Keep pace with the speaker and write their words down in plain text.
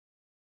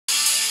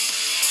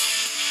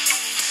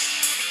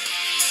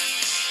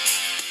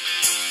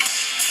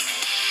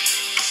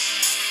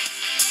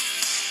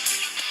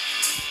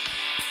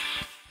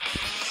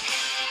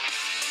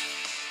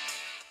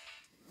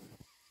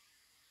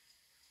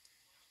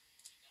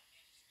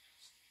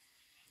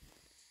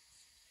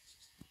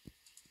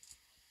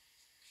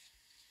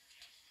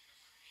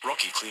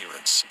Rocky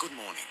clearance. Good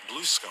morning.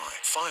 Blue sky.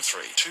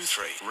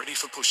 5323. Ready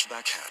for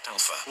pushback at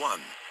Alpha 1.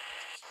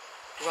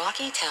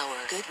 Rocky Tower.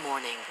 Good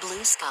morning.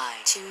 Blue sky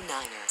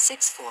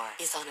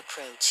 2964 is on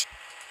approach.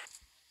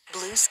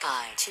 Blue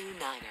sky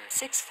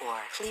 2964.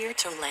 Clear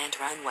to land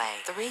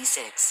runway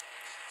 36.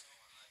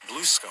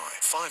 Blue sky.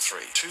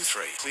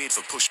 5323. Cleared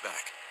for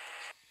pushback.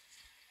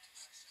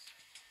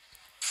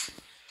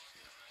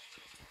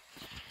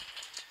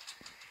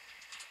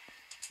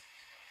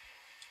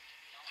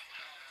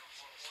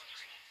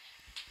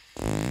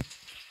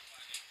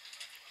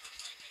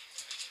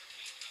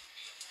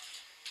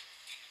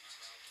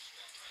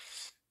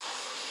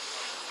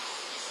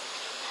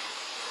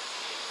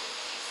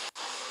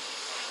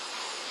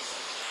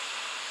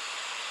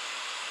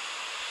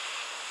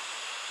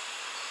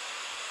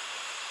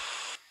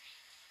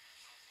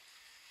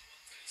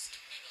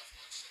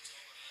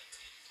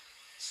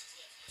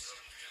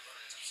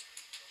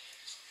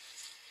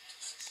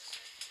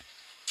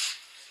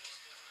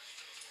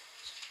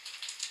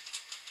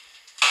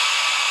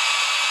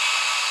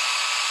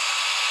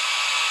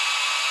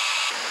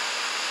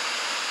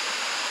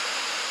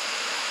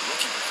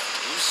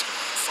 Blue sky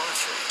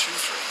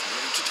 5323,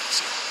 ready to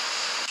taxi.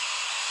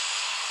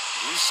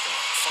 Blue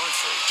sky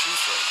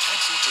 5323,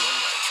 taxi to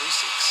runway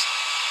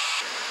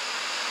 36.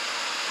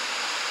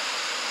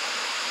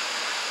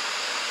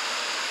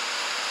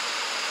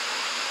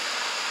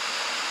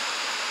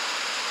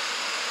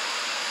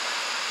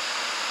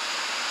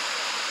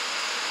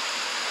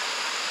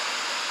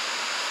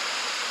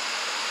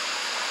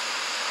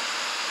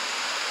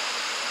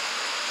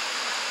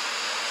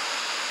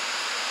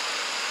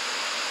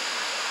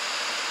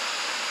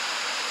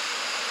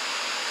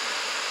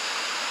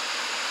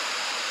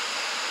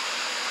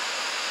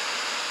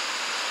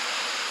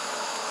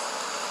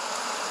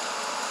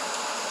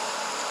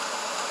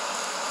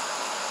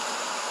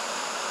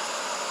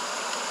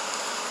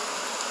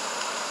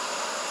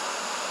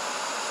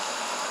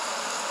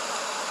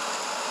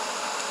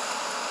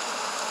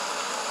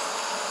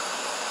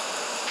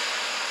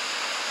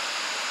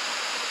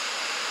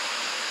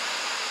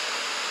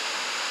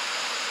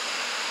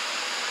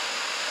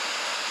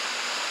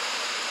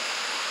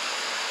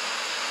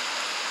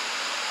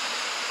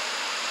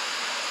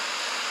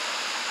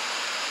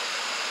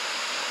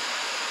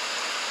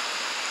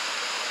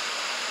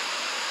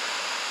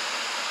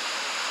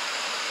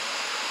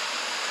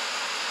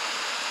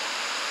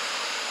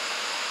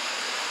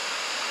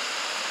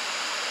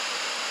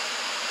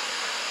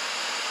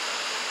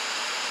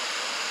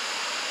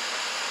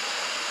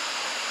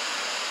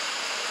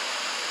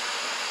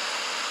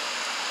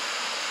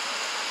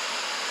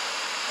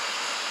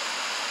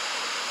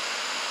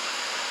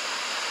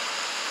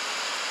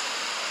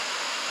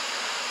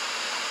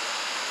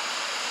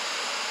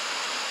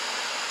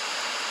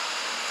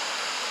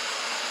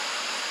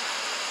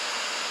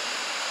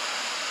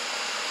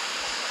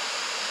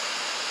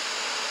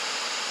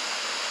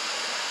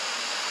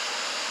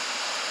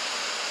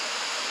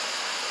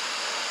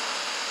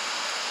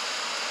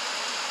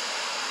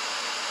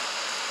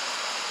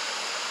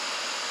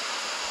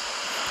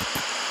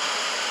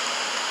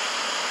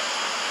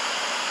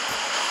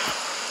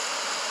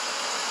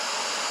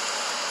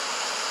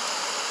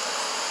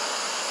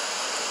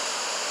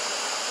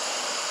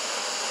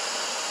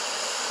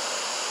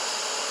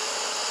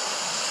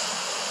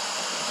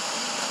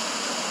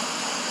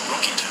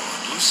 Rocky Tower,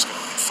 blue sky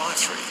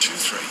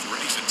 5323,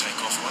 ready for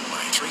takeoff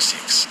runway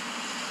 36.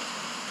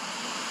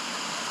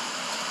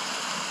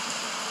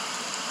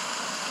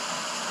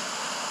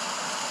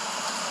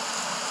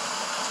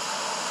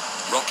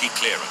 Rocky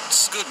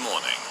clearance. Good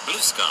morning. Blue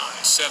sky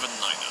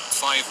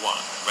 7951.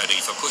 Ready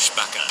for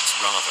pushback at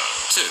Bravo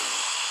 2.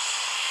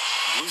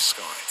 Blue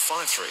sky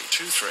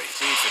 5323,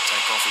 cleared for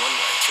takeoff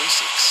runway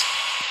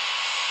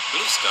 36.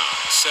 Blue sky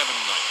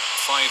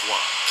 7951.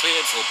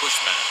 Cleared for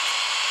pushback.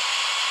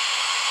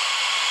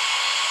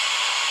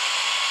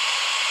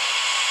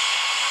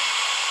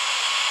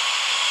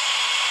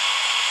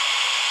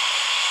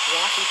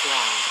 Rocky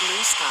ground.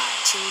 Blue sky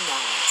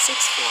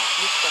 2964.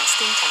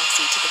 Requesting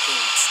taxi to the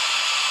gates.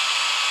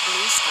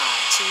 Blue sky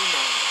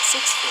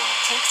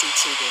 2964. Taxi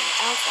to the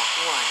Alpha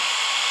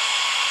 1.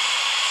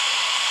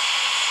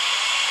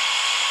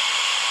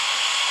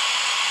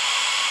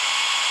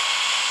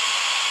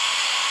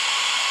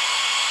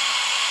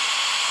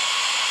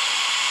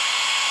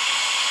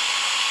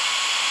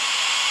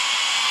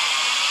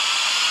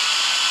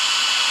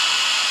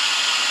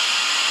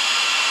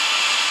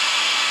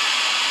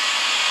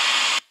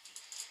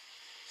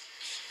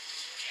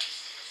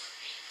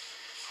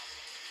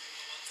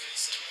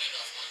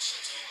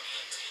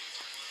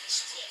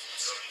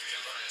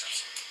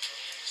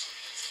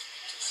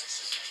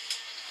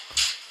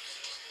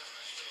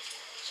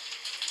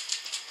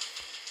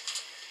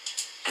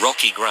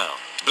 Rocky ground.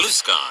 Blue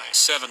sky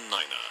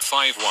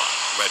 7951.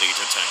 Ready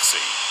to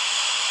taxi.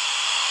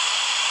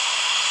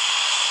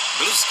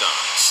 Blue sky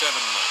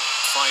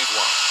 7951.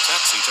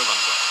 Taxi to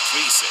runway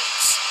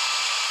 36.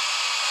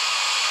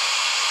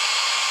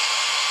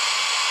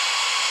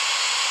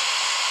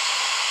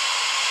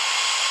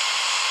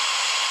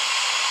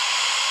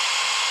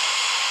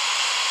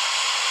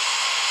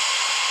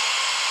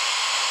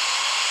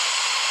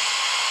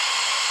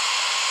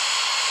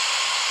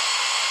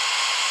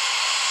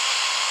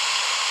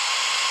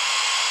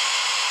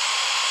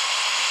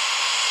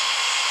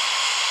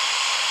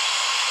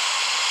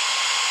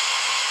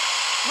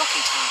 Rocky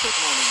Tower. Good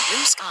morning.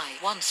 Blue Sky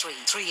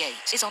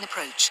 1338 is on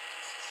approach.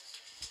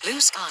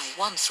 Blue Sky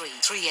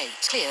 1338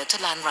 clear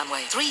to land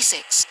runway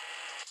 36.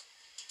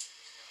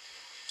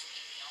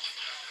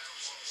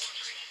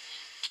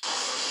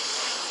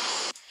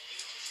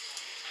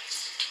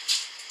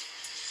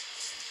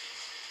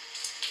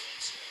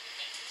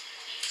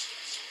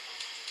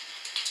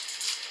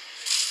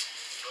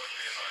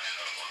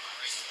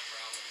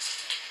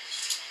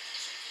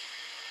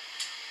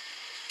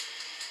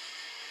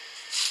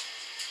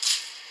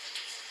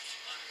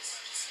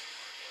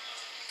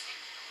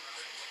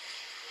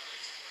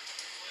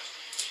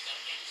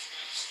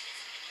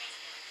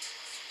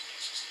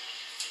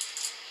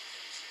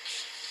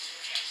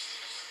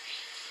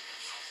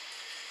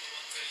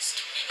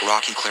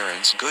 Rocky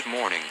clearance. Good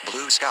morning.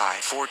 Blue Sky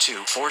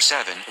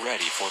 4247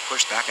 ready for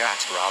pushback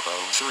at Bravo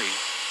 3.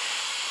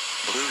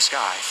 Blue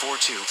Sky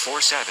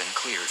 4247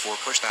 cleared for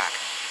pushback.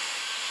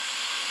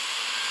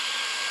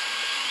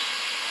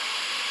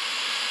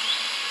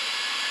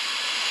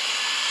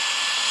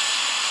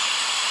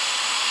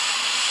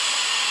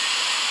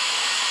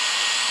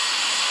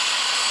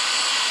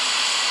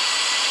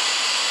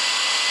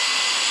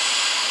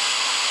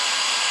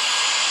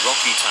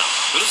 Rocky Tower,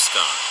 Blue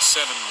Sky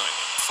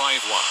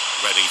 7951,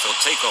 ready for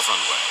takeoff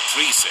runway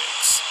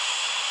 36.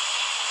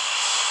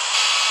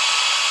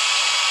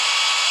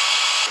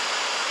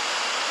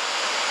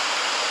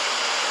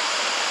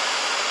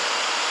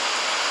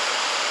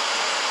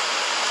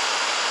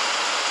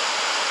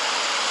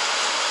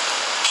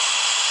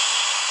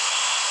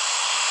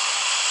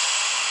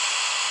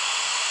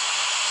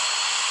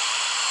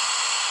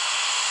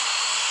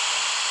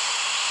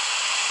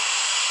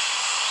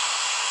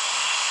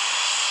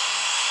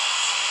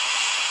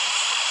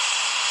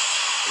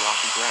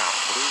 Rocky ground.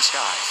 Blue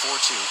Sky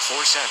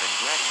 4247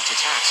 ready to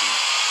taxi.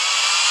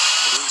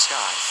 Blue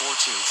Sky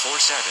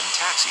 4247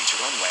 taxi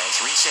to runway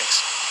 36.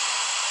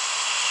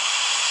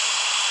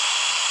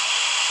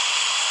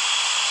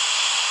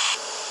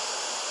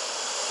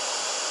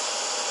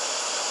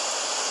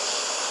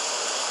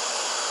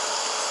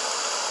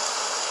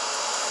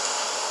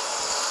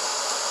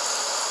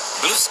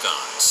 Blue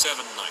Sky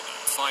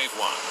 7951,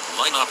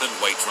 line up and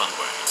wait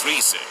runway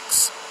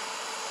 36.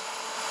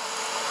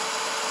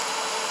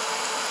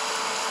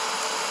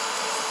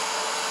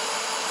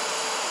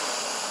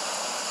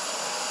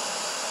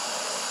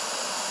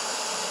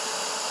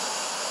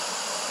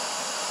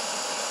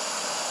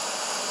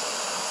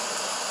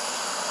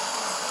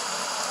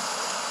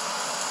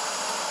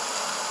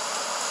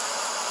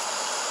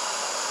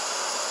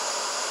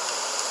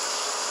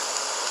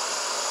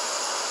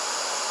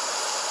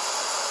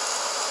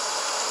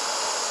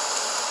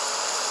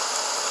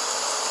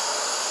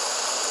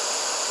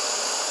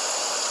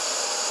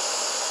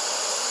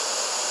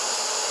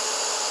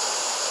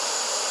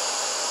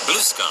 Blue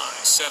Sky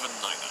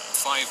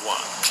 7951,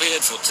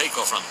 cleared for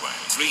takeoff runway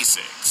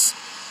 36.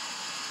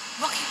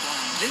 Rocky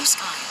Ground. Blue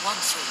Sky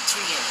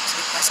 1338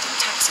 requesting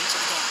taxi to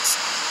the gates.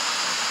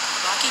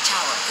 Rocky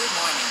Tower. Good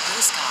morning.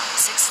 Blue Sky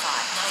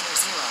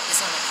 6590 is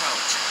on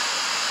approach.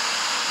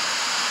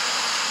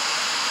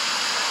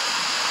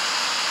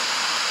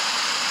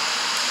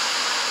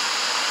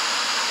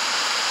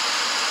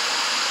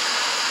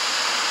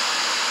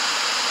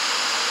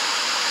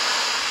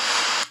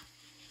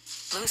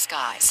 Blue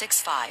Sky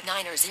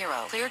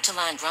 6590 cleared to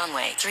land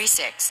runway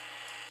 36.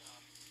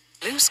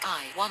 Blue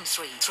Sky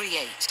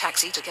 1338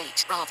 taxi to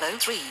gate Bravo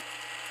 3.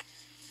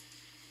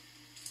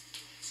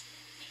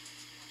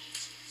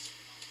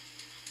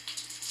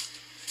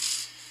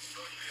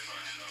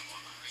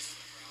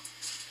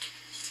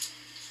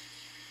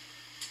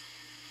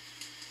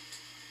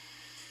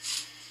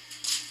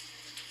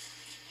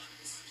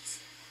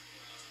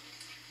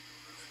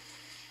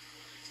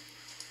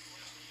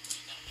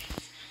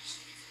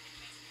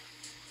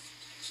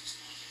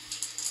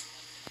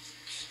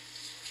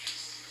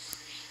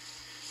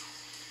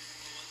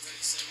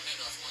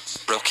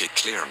 Rocket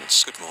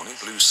clearance. Good morning.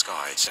 Blue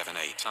Sky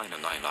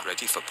 7899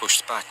 ready for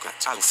pushback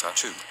at Alpha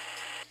 2.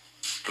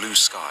 Blue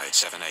Sky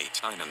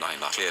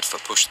 7899 cleared for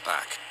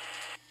pushback.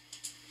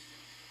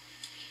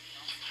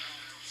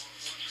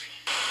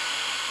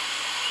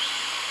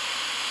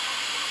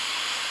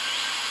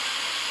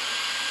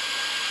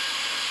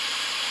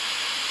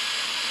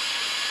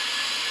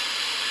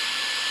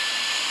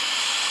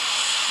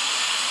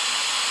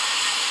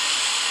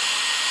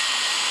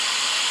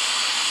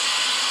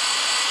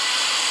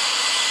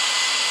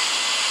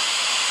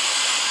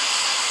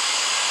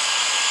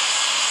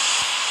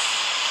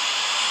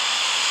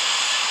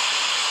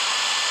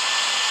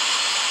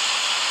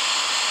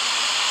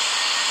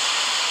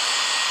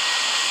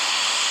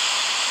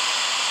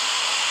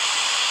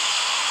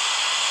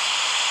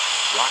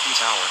 Rocky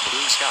Tower.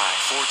 Blue Sky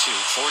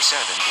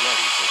 4247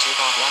 ready for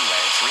takeoff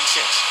runway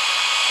 36.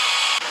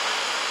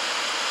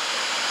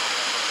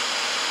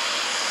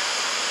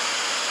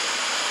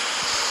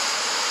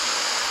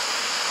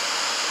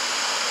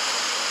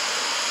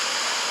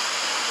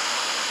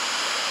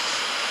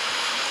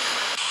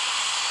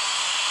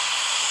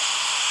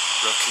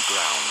 Rocky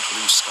ground,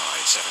 blue sky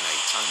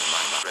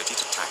 7899 ready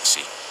to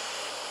taxi.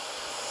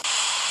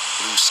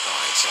 Blue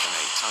sky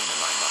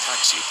 7899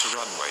 taxi to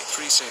runway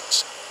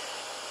 36.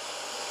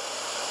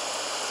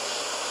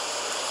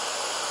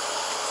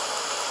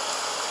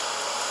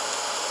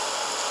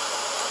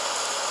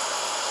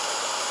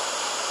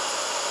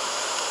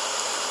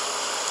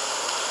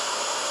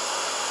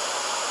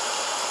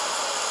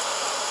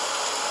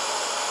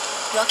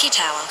 Rocky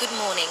Tower, good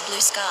morning, blue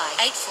sky,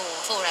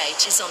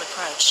 8448 is on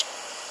approach.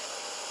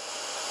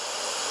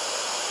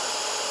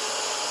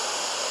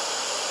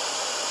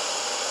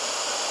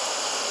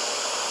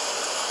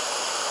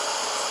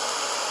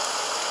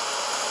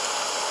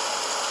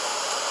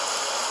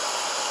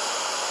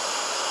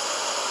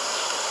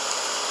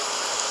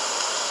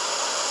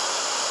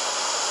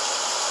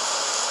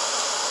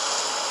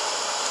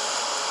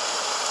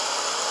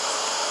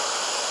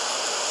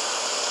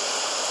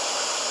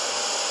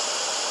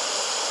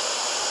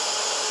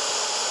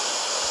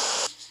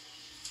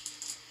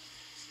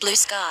 Blue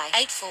sky,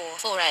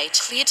 8448,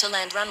 clear to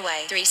land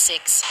runway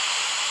 36.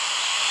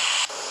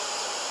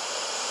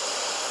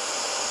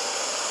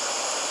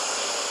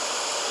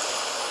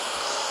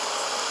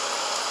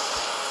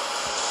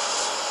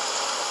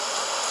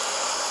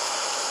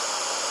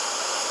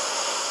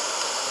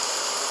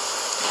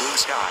 Blue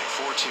sky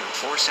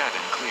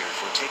 4247 cleared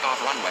for takeoff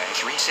runway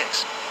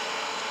 36.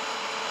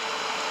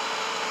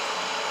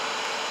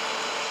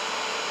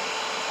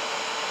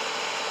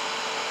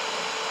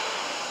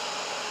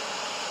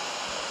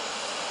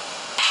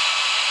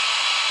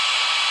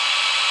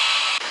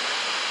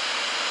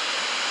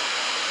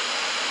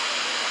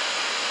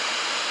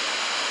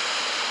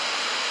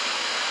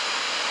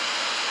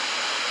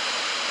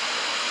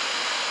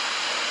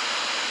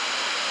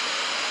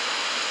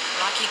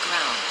 Rocky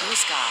ground, blue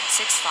sky,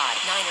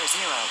 6590,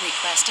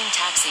 requesting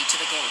taxi to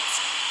the gates.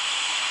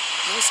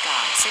 Blue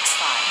sky,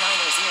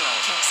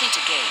 6590, taxi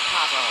to gate,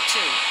 Bravo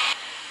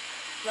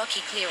 2.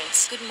 Rocky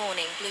clearance, good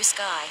morning, blue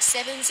sky,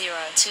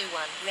 7021,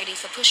 ready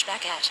for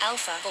pushback at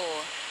Alpha 4.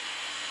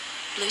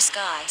 Blue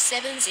sky,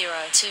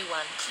 7021,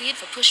 cleared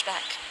for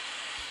pushback.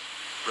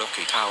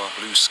 Rocky Tower,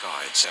 blue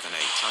sky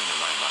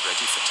 7899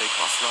 ready for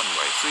takeoff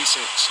runway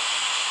 36.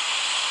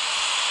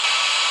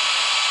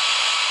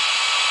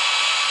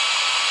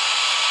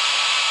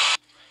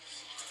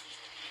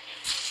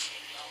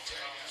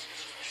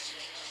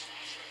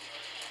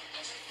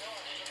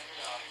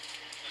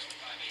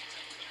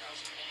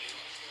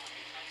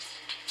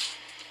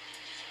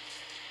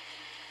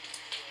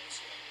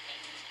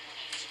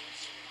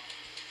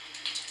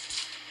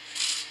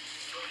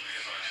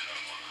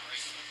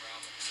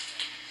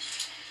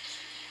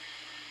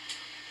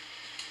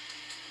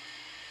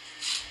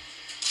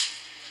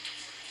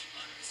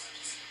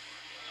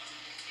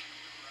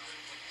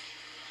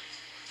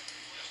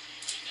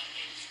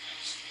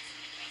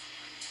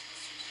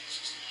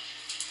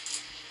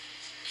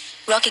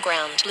 Rocky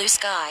ground, blue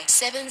sky,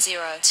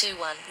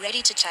 7021,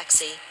 ready to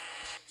taxi.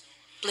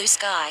 Blue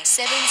sky,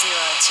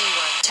 7021,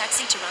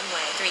 taxi to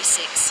runway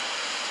 36.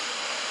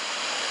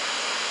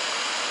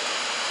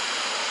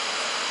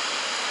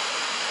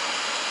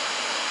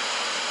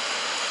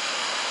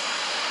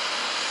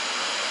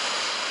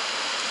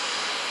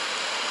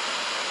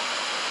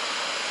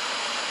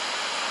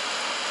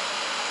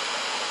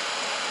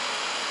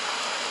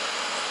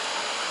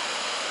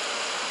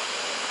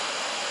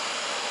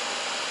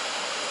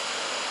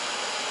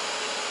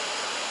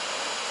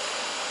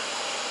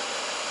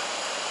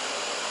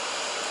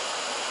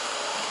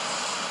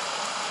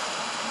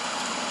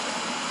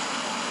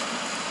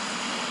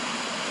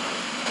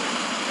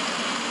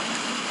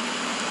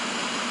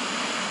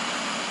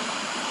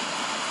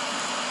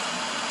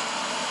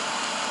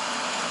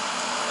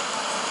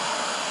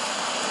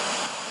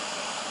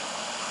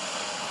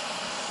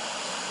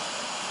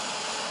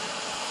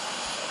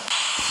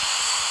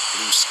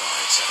 Blue sky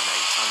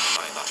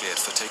 7899 cleared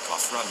for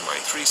takeoff runway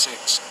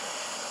 36.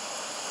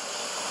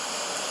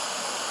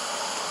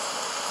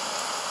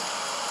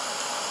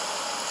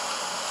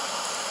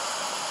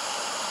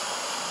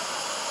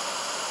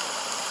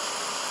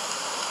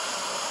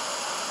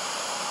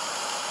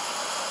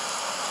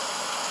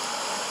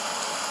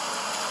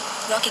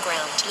 Rocky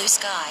ground, blue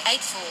sky,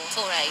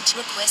 8448,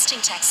 requesting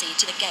taxi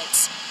to the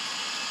gates.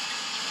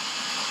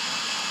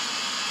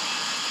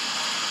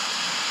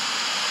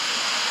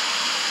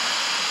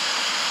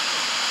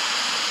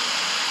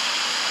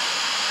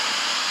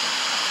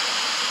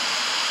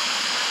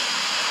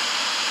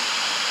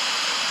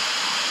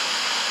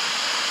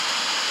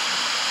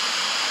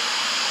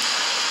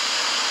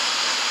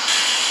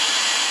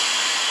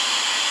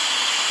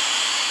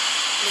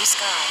 Blue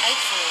sky,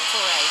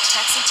 8448,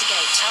 taxi to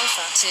gate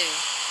Alpha 2.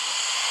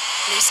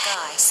 Blue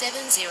sky,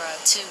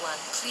 7021,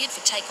 cleared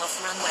for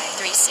takeoff runway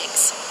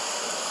 36.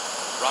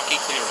 Rocky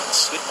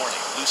clearance, good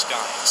morning, blue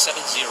sky,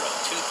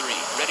 7023,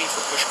 ready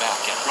for pushback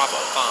at Bravo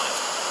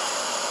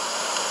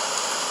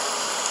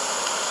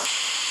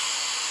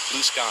 5.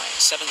 Blue sky,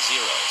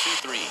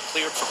 7023,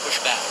 cleared for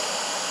pushback.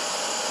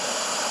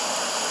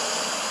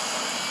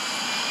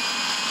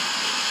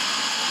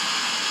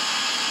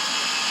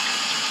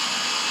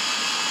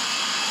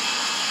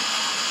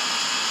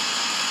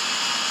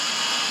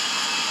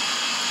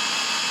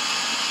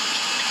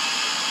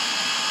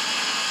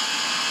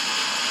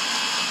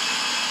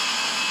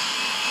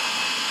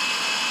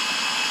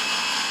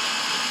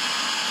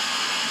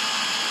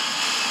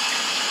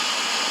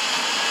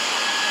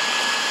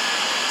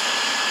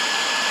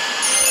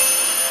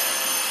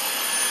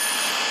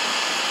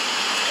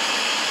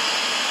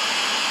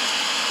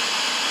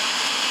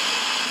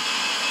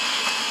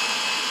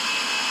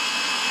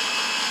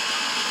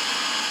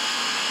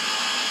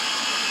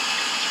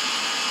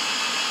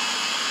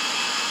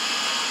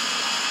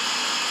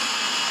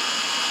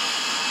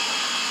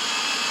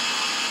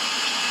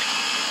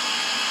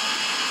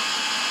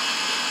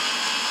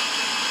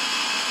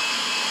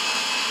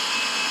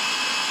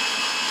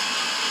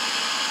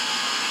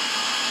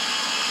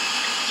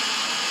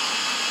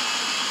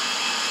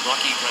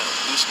 Rocky ground,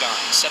 blue sky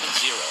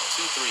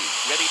 7023,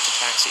 ready to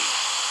taxi.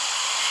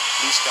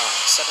 Blue sky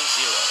 7023,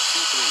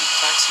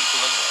 taxi to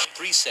runway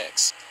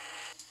 36.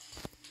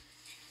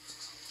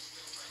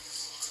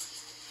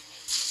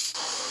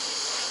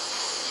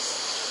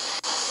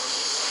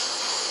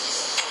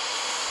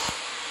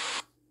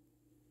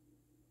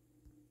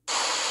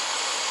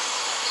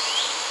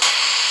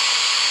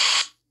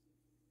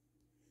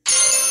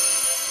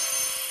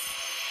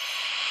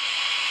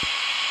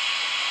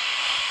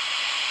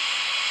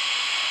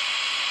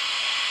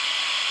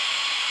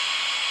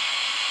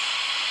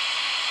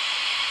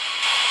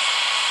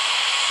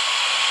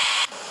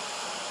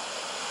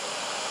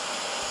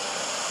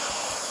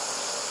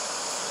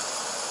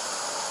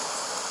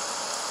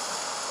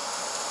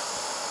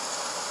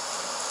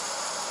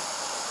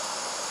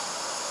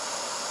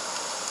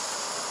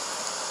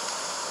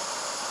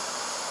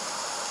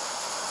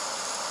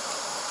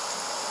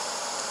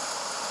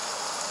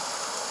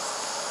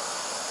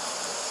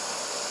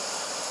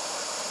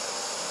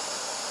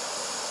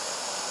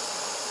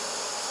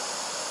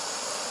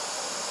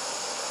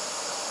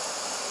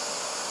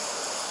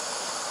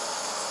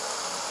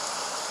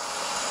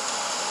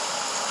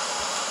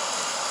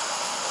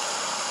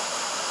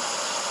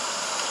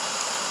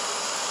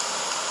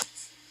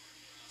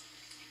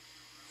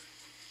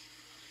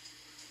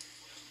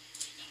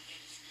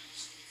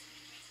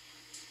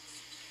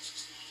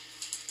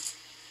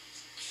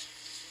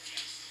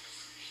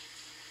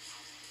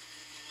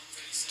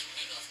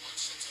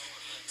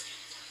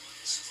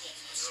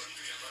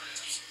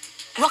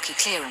 Rocky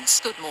clearance,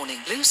 good morning,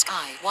 blue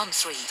sky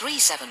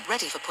 1337,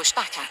 ready for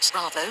pushback at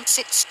Bravo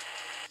 6.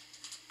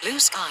 Blue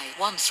sky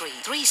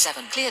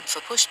 1337, cleared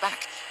for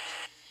pushback.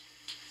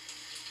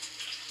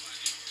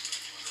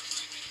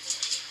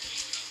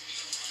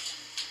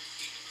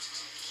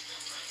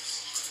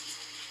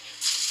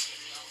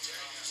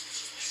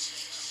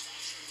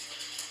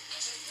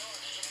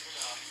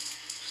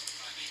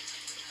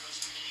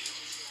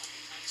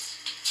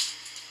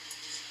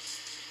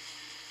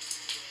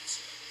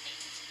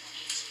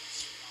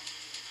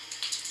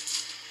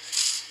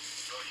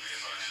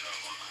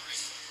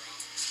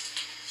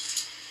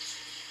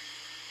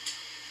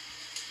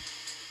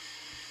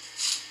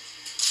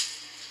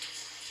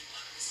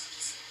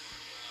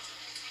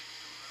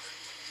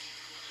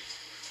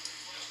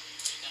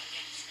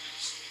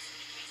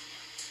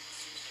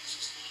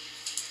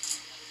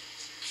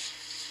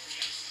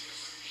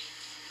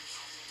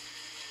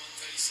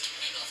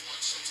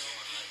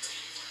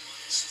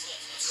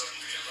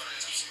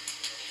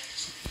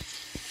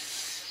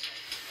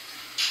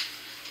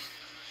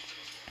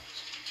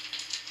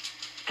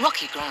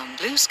 Rocky ground,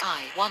 blue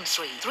sky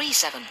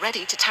 1337,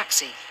 ready to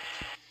taxi.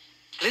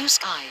 Blue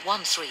sky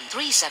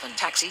 1337,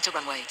 taxi to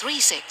runway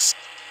 36.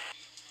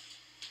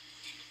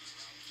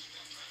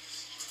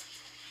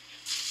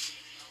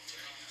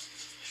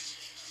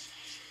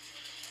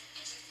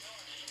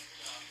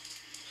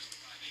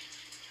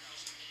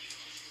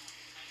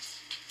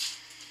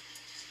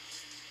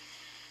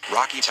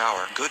 Rocky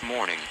Tower, good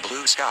morning,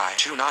 blue sky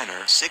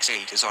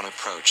 2968 is on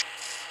approach.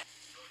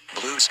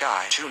 Blue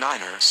sky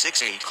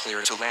 2968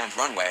 clear to land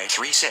runway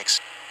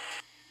 36.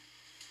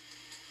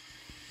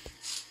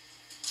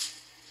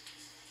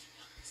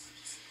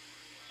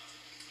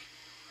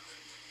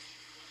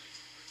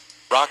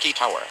 Rocky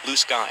Tower, blue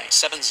sky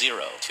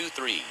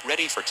 7023,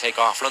 ready for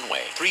takeoff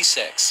runway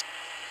 36.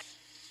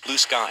 Blue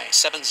sky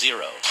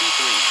 7023,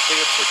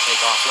 cleared for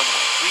takeoff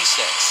runway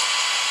 36.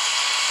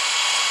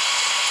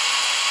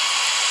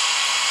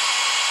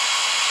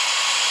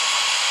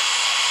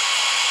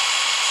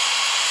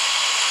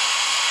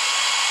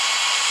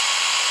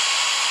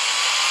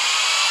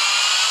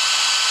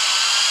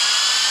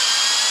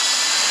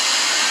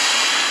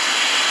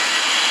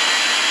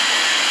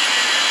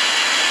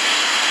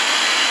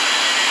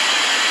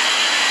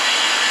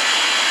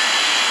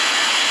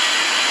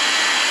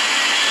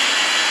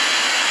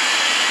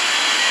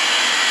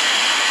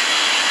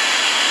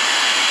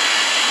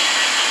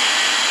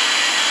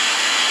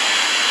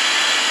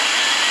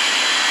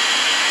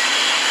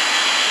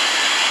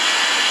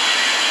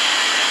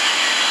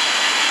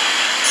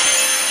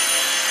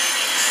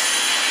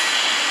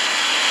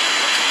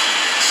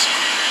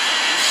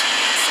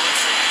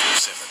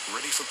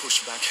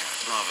 Pushback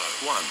at Bravo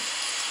 1.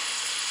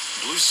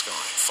 Blue sky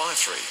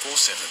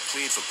 5347,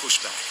 cleared for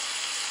pushback.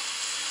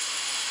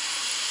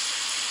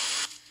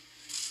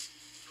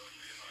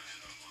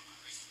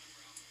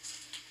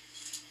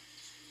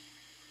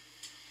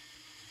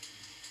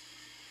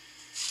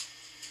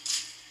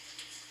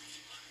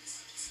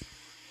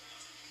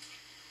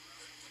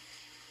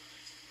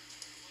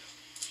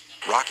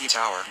 Rocky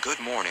Tower, good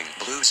morning,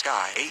 blue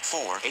sky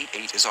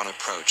 8488 is on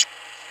approach.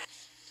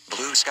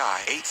 Blue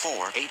sky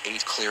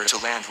 8488 clear to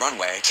land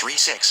runway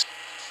 36.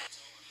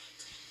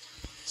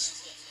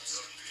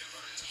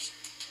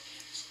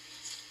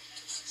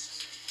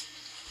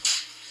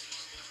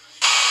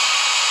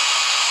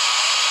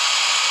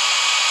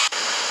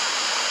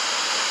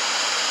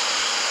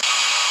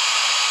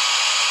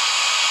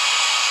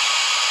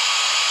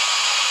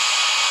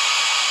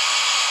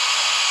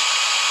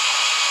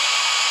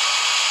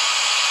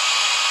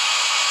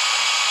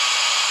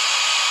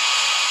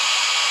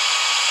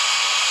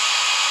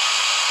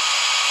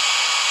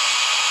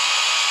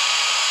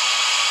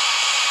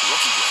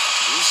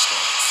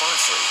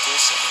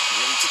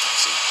 5347, ready to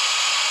taxi.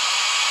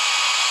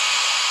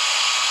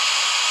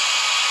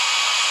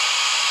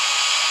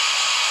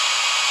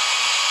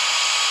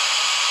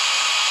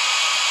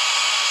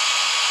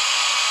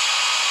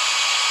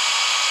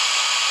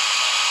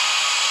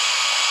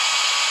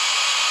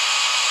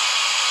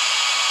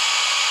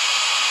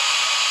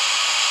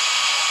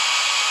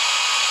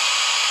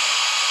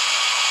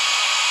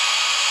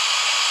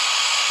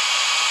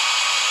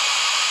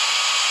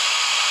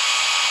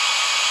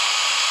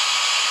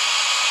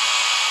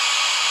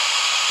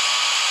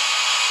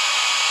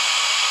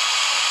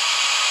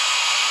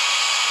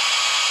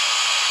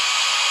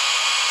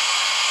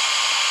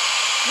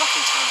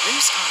 Rocky Tower,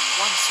 Blue Sky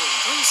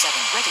 1337,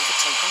 ready for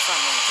takeoff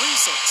runway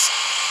 36.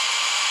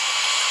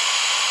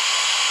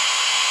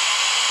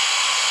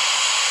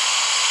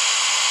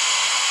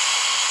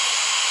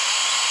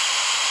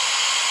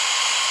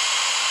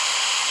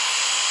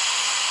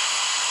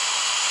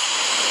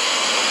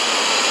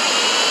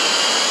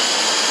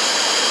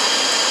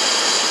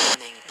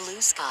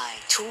 Blue Sky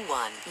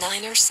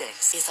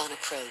 21906 is on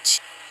approach.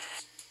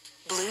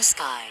 Blue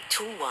Sky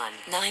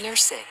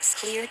 21906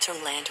 clear to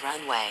land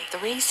runway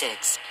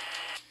 36.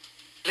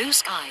 Blue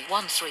Sky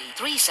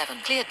 1337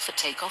 cleared for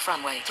takeoff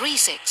runway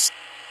 36.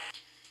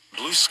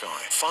 Blue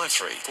Sky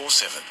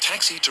 5347,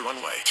 taxi to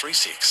runway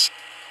 36.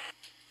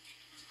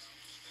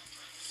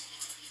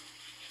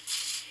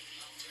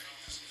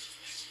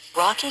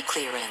 Rocky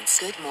clearance.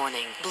 Good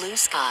morning. Blue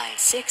Sky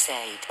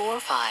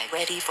 6845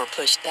 ready for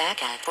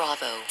pushback at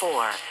Bravo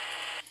 4.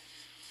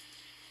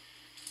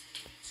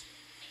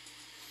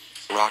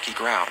 Rocky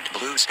ground.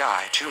 Blue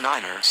Sky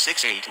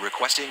 29er68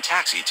 requesting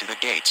taxi to the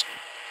gate.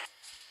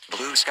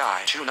 Blue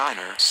Sky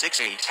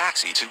 29er68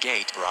 taxi to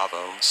gate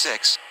Bravo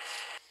 6.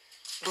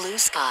 Blue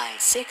Sky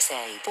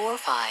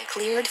 6845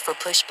 cleared for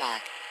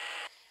pushback.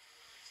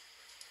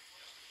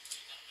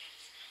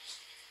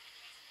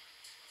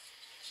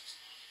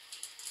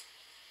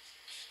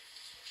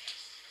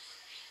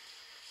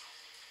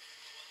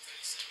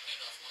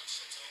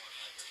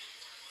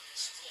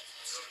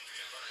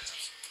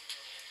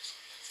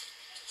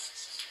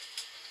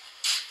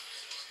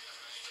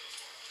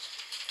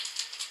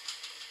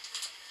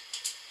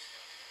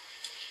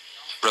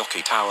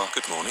 Rocky Tower,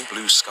 good morning.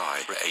 Blue Sky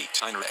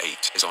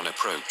 898 is on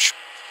approach.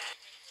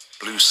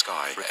 Blue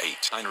Sky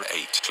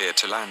 898 cleared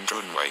to land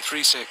runway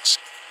 36.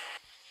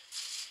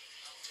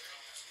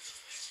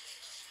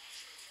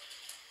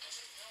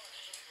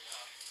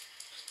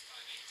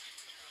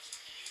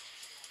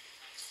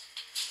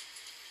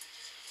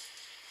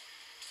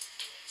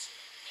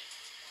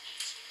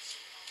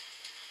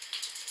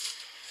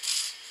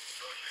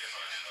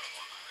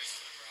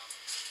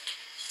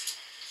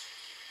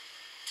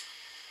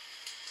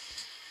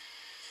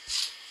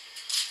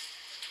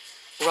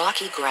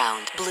 Rocky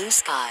ground. Blue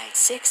Sky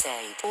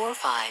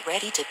 6845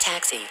 ready to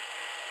taxi.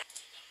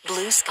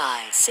 Blue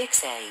Sky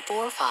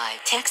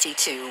 6845 taxi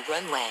to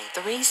runway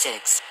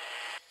 36.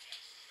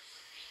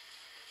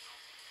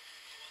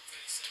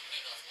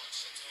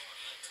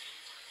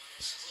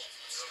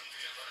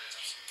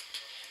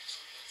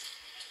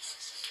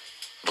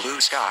 Blue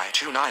Sky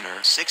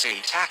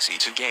 29er68 taxi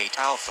to gate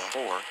Alpha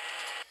 4.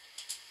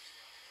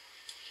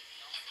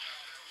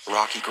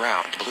 Rocky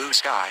ground. Blue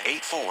Sky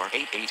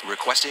 8488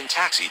 requesting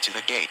taxi to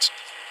the gate.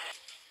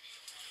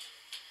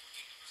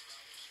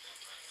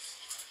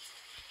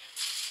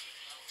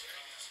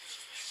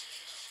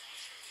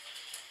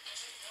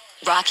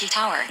 Rocky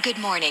Tower, good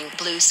morning.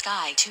 Blue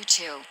Sky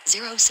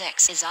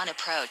 2206 is on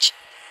approach.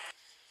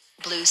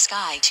 Blue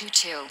Sky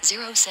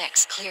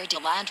 2206 cleared to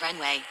land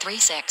runway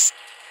 36.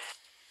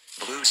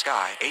 Blue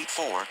Sky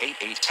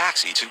 8488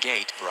 taxi to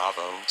gate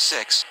Bravo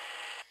 6.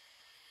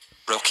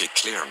 Rocky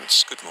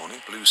clearance, good morning.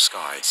 Blue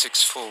Sky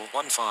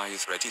 6415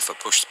 ready for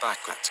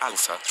pushback at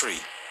Alpha 3.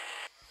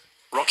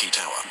 Rocky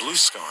Tower, Blue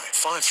Sky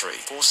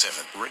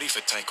 5347, ready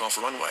for takeoff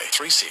runway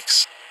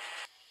 36.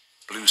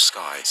 Blue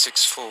Sky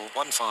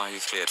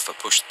 6415 cleared for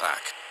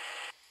pushback.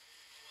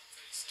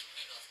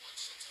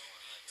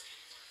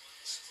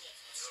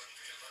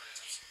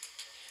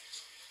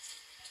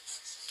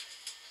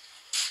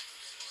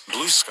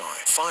 Blue Sky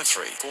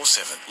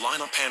 5347,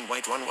 line up and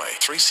wait runway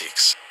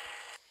 36.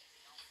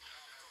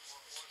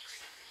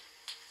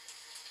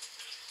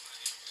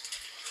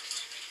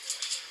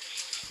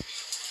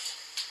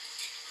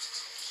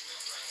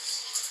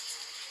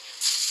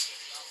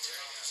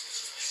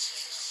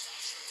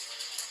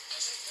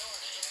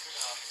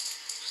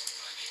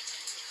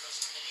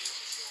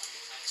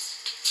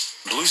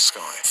 Blue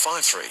Sky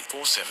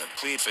 5347,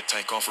 cleared for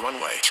takeoff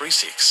runway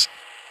 36.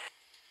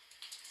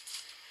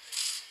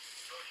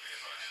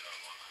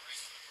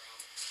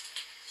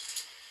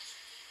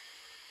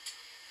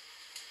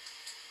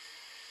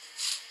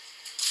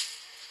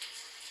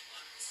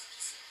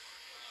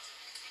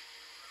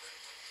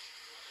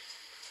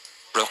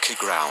 Rocky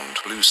ground.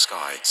 Blue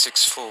Sky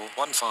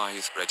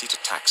 6415 ready to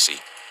taxi.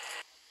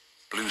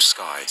 Blue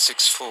Sky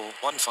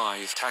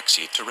 6415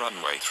 taxi to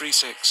runway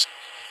 36.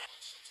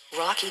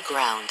 Rocky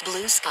ground.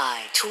 Blue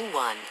Sky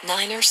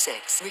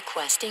 21906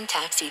 requesting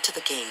taxi to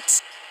the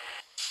gates.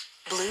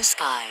 Blue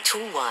Sky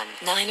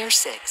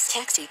 219er6,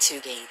 taxi to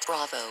gate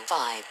Bravo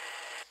 5.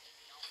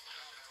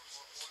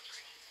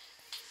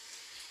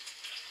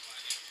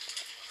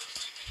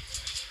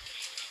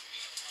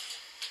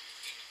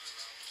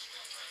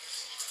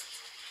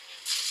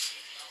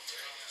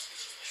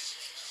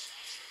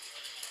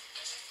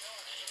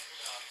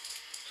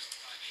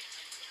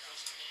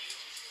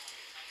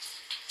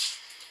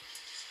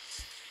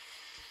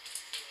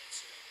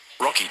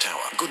 Rocky Tower,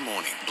 good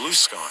morning. Blue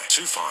Sky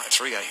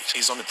 2538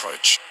 is on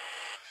approach.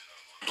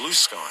 Blue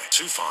Sky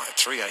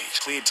 2538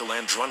 cleared to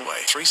land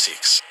runway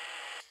 36.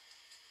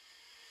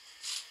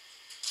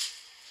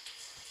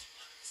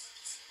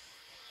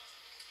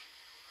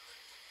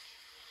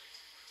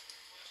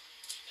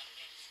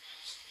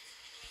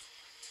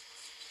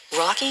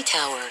 Rocky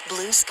Tower,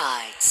 Blue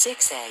Sky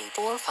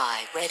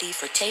 6845 ready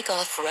for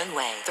takeoff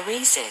runway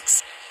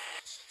 36.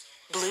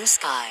 Blue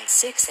Sky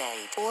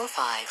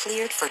 6845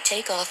 cleared for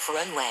takeoff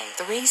runway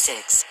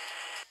 36.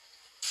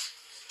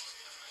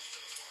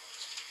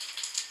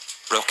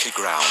 Rocky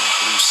ground,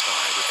 Blue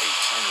Sky with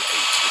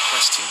 898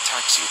 requesting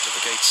taxi to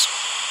the gates.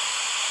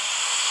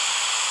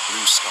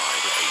 Blue Sky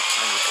with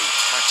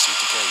 898 taxi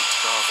to gate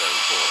Bravo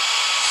 4.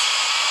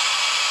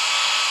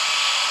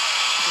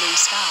 Blue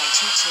Sky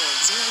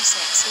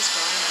 2206 is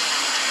going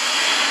around.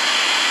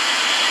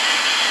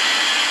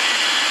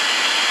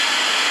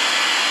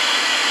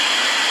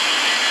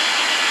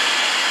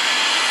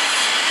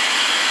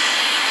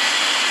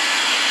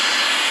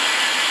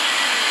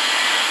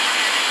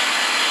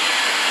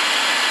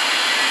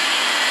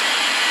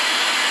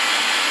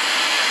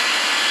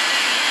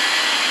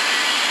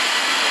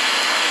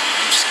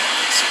 Blue Sky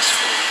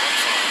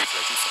 6415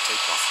 ready for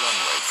takeoff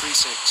runway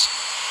 36.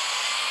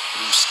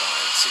 Blue Sky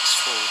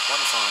 6415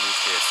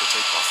 cleared for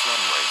takeoff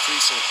runway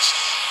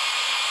 36.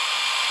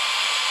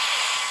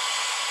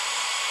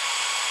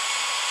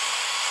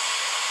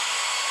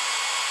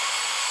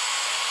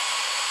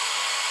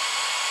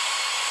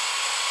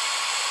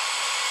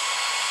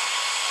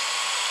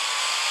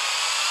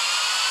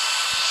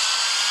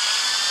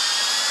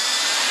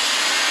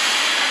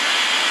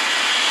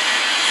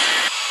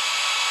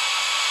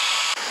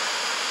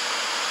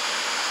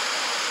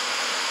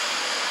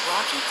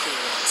 Rocky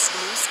clearance,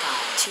 Blue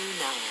Sky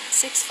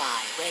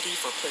 2965 ready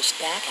for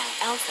pushback at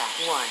Alpha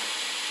 1.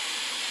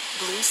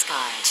 Blue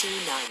Sky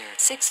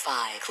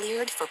 2965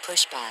 cleared for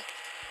pushback.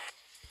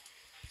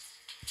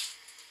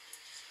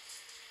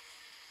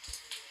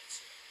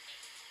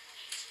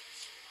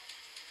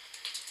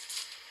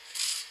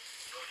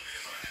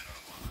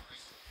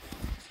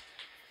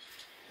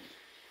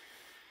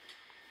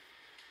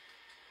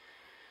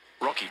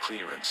 Rocky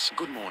clearance,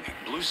 good morning.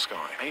 Blue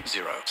Sky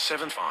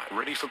 8075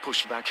 ready for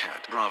pushback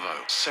at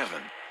Bravo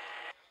 7.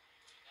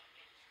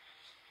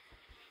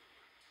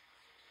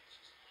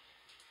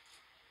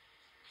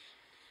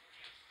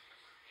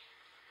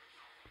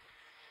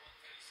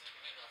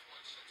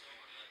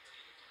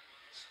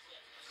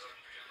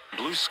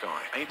 Blue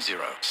Sky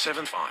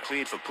 8075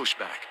 cleared for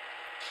pushback.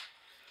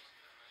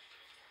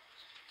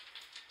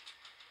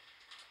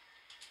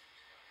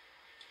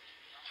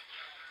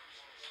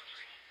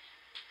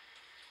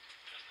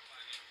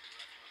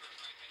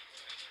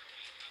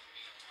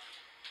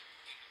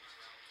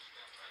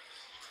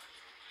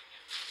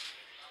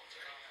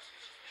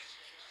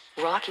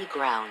 Rocky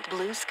ground,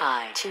 Blue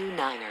Sky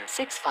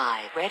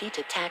 2965 ready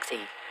to taxi.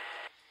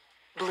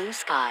 Blue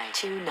Sky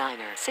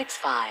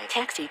 2965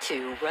 taxi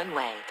to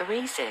runway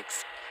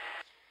 36.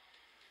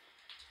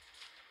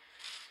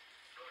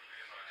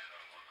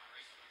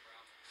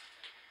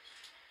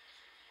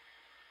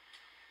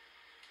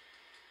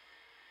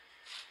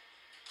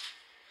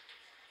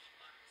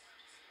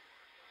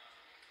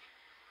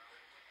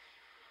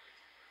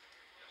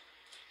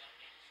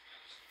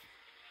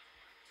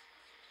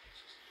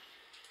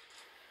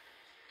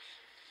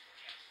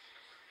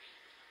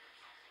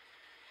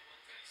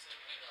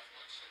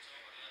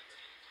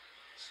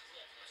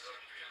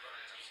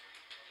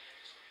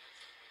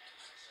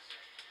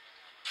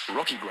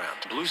 Rocky ground,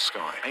 Blue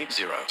Sky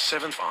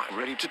 8075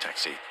 ready to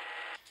taxi.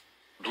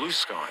 Blue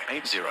Sky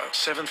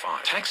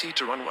 8075 taxi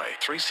to runway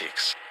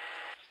 36.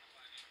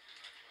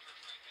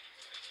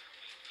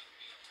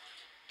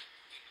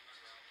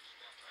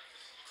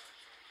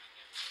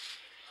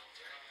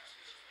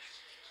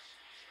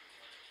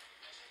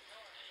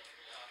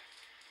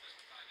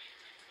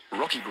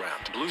 Rocky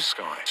ground, Blue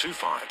Sky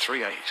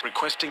 2538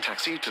 requesting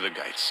taxi to the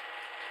gates.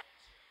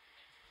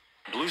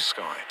 Blue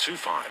Sky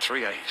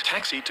 2538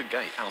 taxi to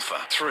gate Alpha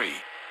 3.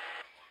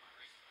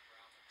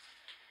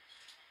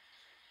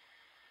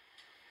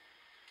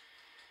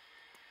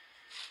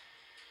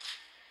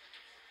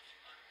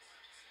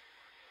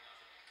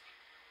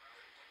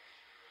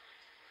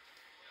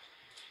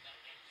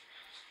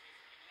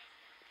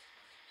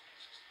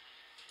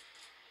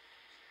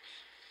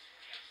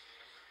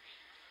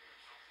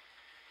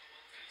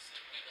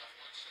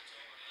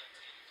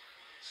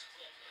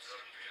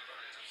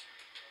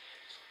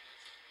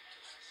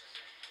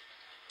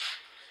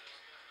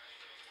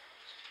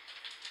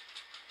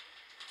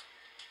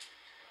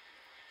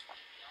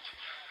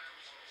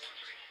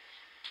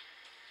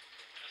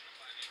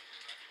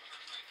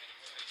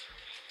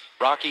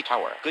 Rocky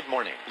Tower, good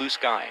morning. Blue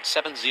Sky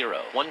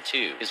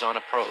 7012 is on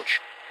approach.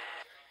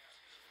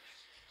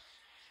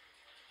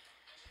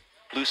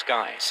 Blue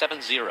Sky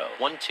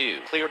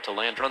 7012 cleared to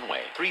land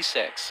runway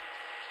 36.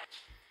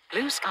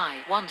 Blue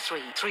Sky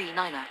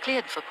 1339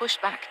 cleared for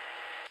pushback.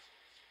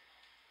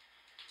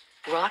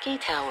 Rocky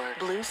Tower,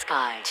 Blue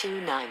Sky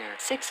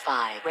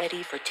 2965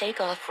 ready for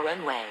takeoff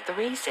runway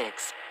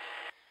 36.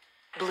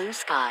 Blue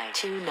Sky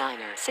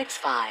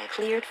 2965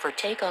 cleared for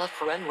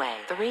takeoff runway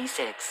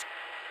 36.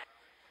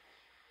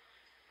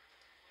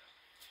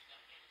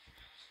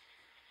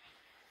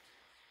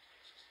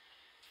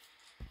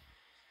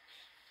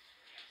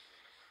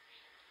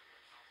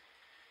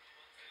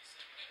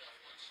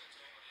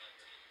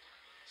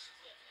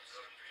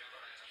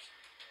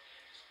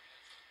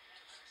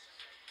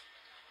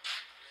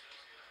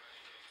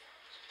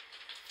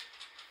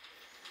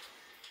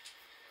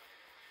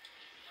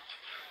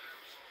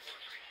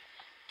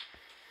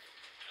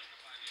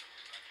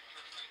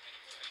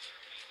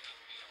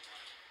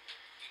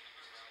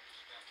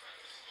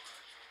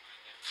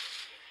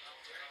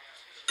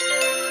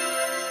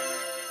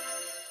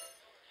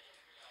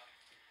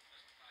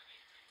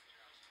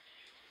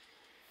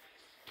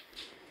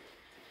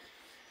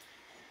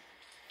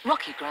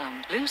 Rocky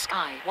ground, Blue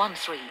Sky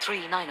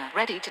 1339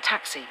 ready to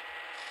taxi.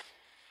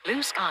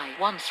 Blue Sky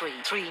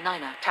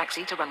 1339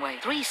 taxi to runway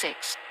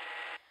 36.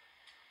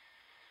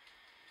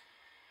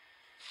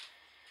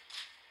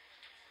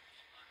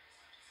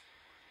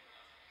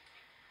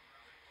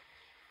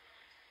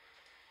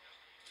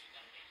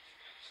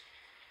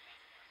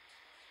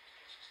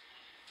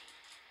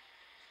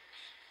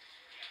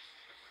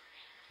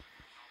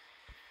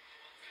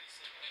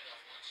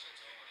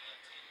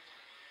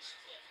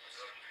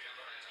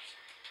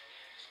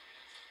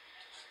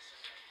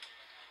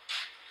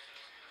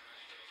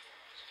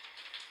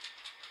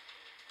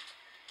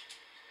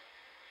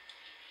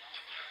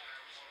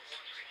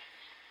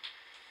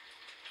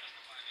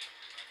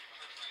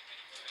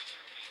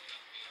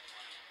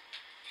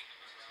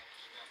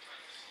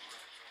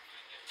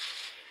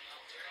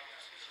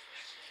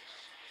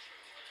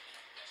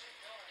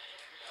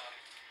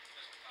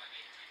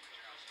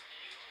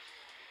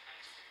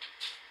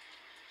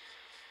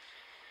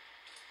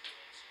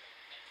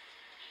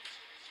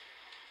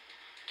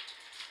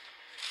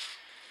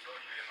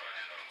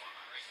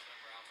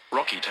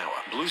 Rocky Tower,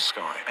 Blue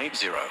Sky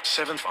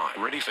 8075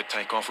 ready for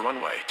takeoff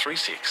runway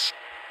 36.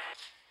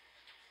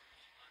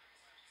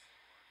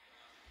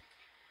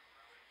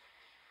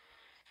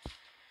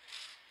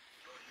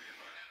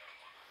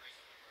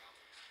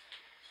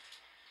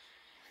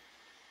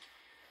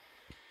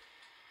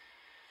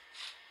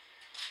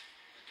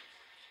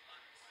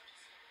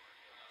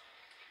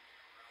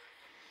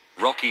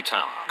 Rocky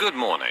Tower, good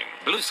morning.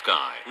 Blue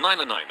Sky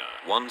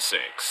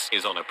 99916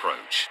 is on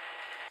approach.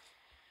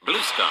 Blue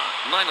Sky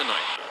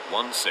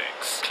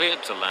 99916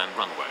 cleared to land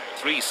runway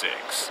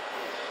 36.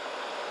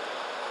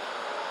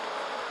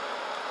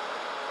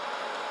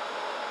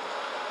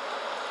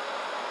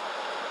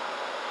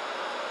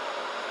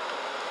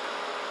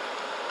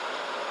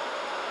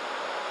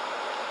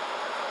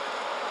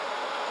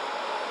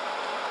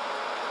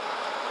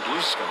 Blue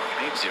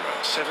Sky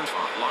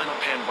 8075 line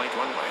up and wait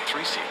runway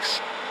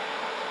 36.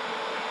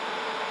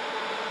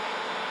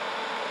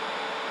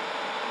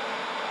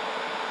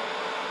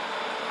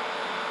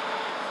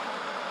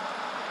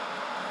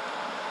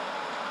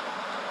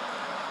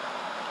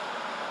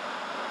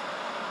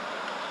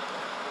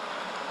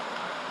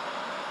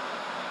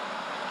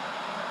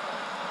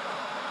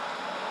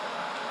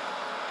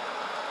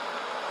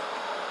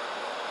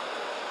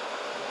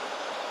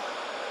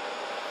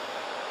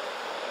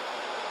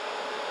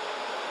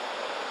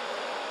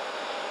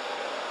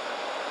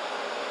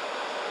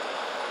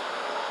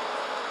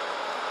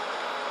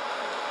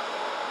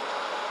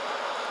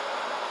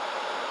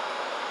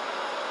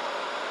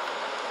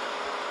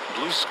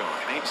 Blue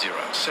Sky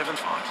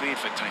 8075 cleared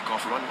for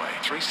takeoff runway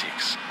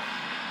 36.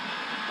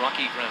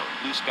 Rocky ground,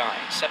 Blue Sky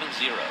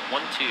 7012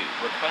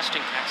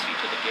 requesting taxi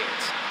to the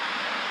gates.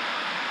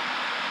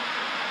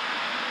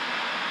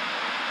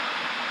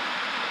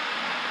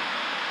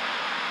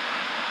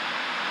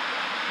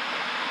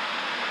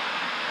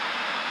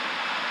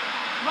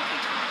 Rocky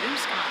Tower, Blue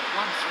Sky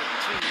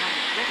 1339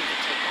 ready to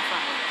take off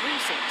runway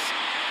 36.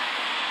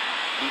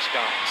 Blue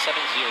Sky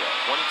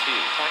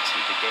 7012 taxi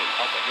to gate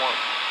Alpha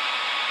 1.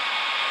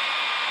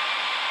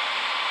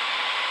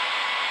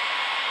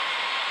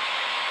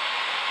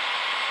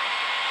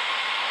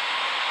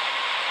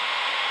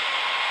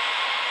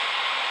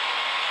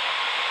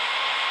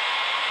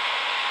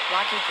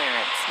 Rocky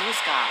clearance, Blue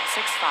Sky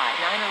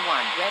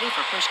 65901 ready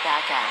for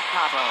pushback at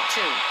Bravo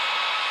 2.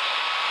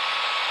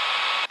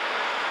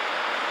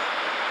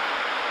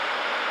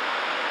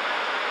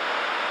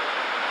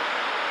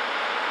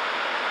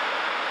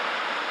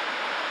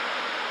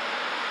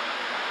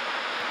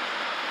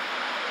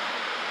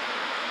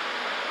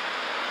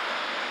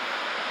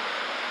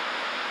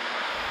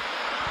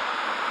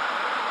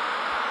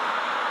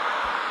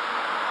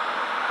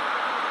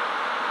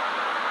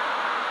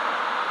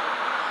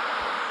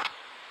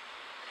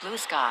 Blue Blue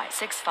Sky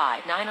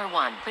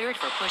 65901, cleared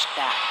for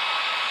pushback.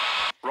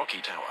 Rocky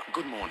Tower,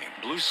 good morning.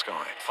 Blue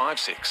Sky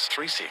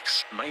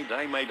 5636.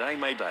 Mayday, mayday,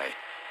 mayday.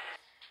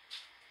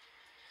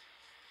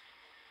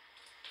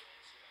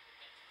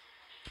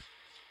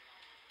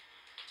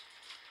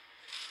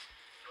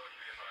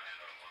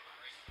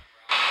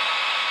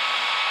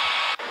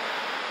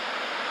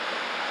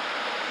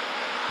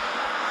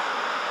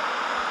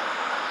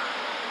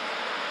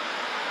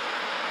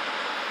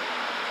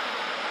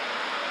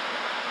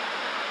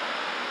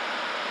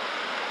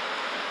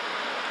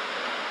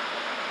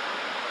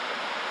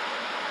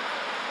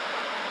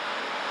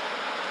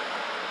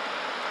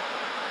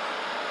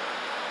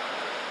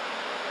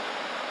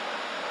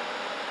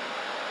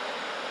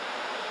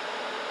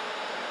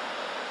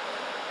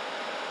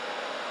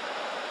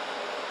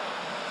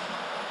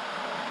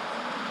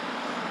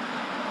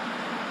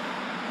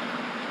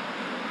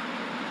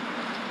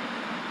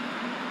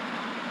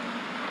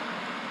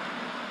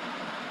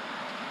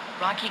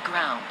 Rocky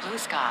Ground, Blue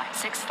Sky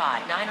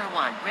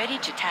 65901, ready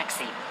to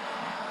taxi.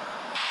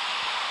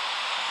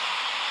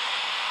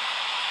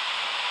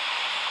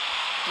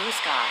 Blue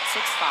Sky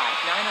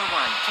 65901,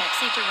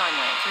 taxi to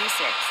runway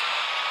 36.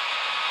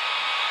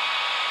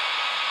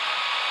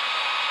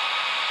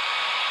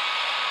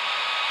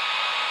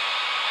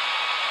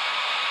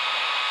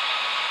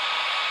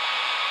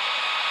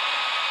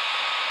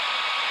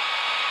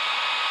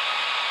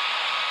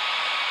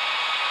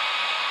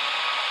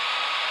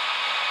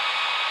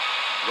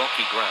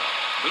 Rocky Ground,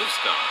 Blue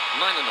Sky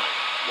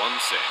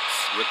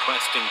 99916,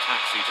 requesting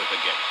taxi to the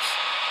gates.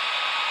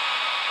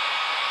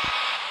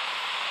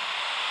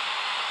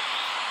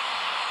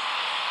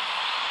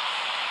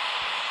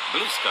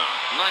 Blue Sky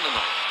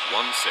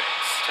 99916,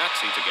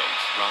 taxi to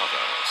gate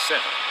Bravo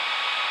 7.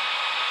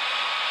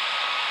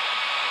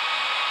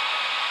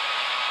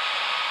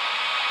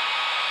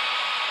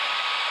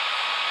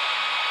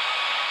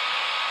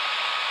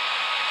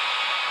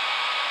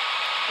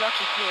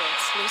 Rocky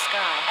clearance, Blue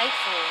Sky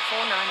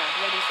 8449,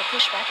 ready for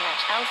pushback at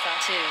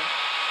Alpha 2.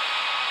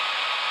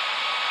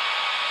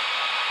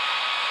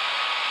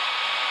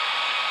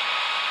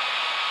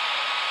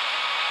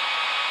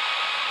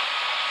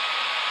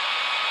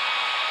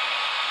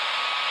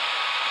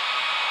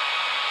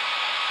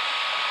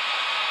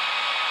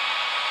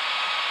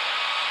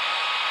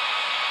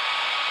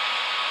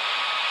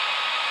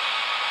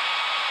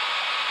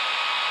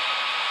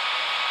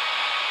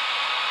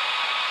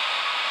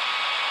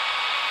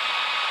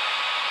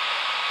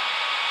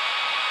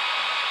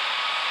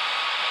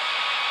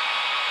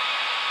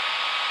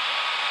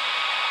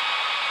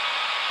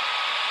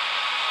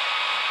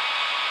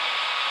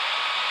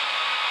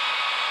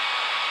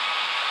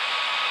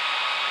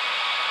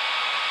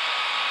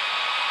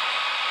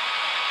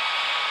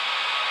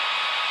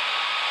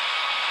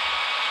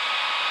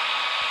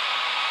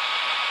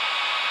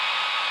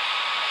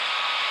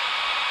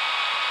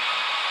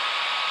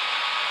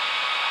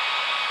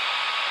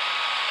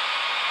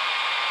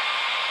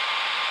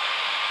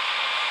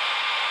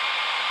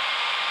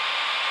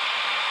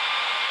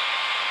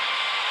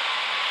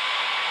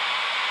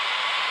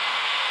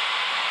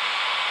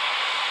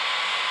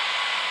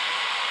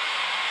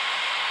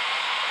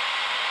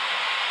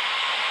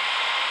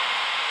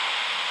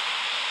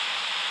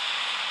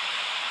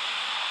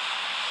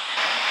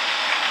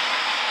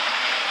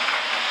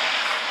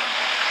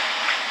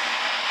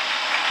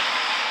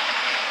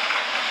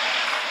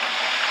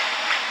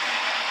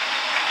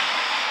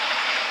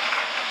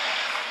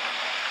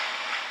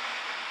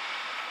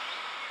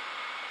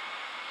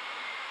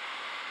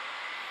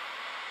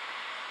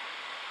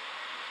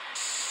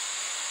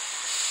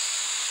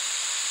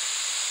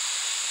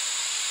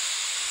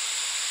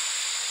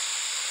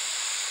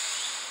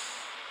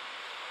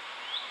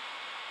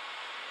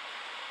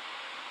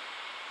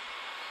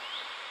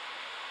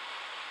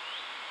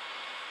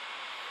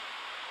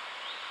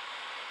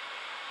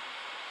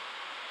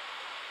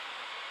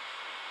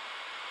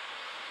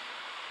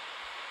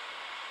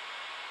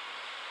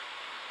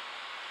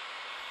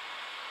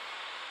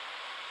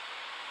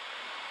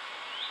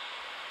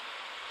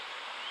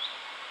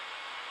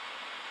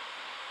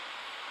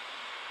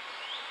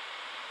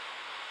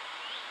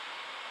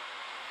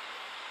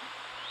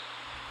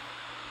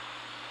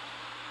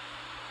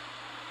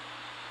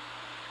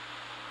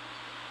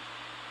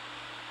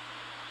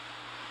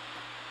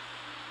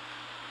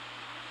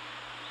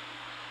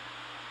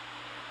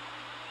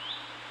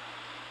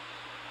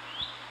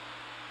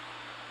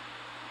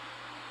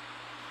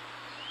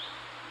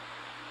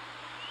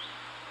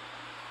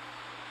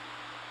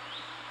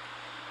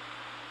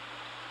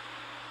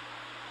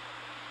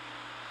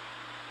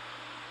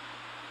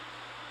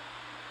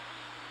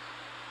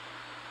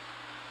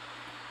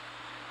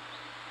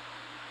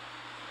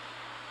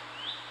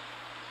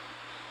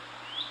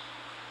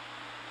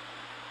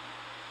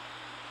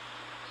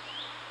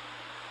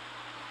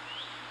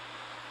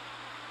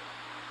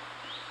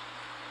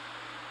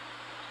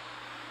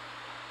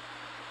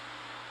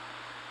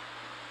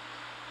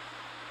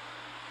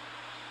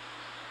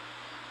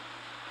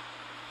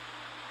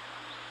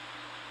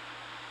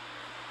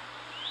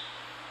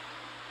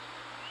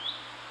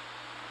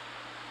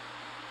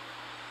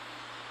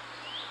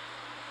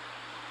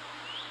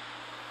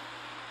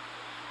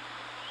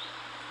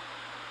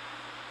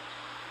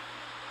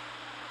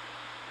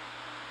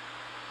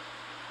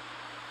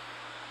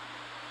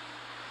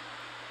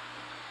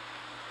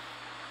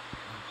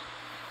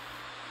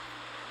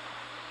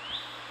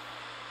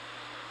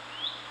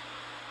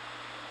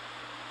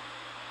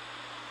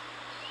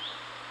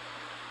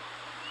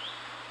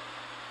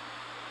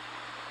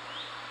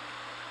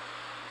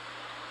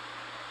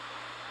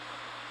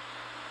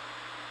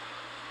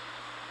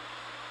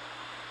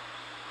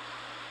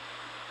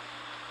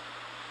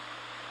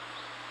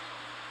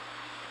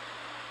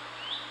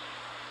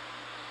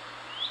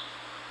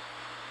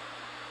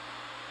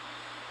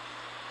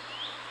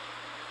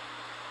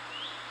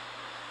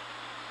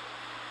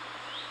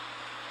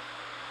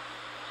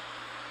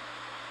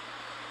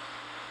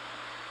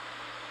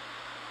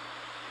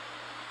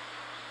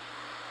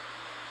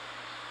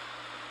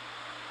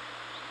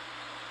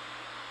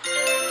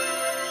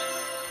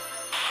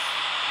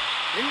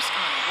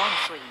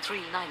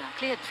 1339er,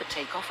 cleared for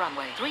takeoff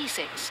runway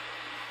 36.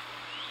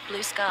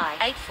 Blue Sky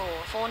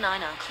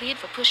 8449er, cleared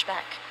for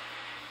pushback.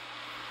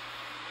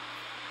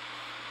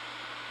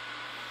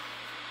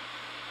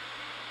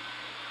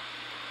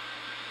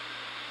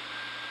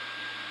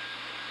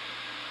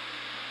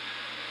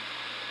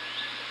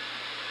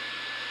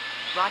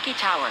 Rocky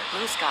Tower,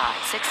 Blue Sky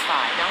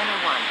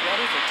 65901,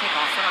 ready for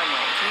takeoff for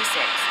runway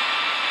 36.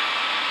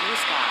 Blue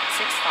Sky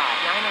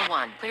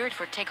 65901, cleared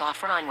for takeoff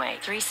for runway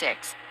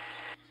 36.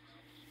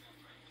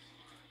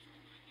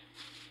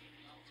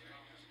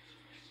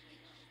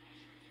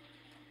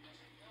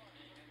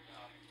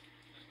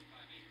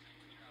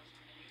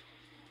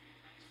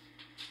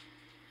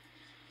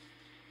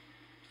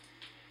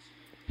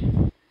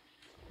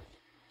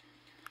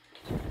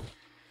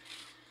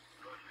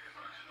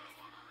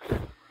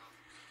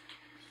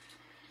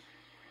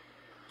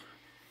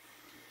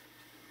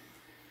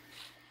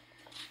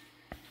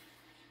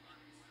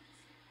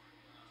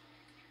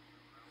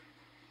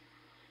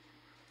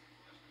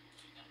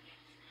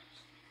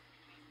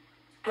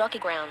 Rocky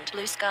Ground,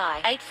 Blue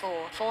Sky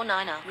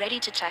 8449er,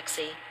 ready to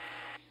taxi.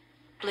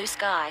 Blue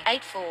Sky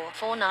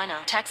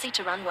 8449er, taxi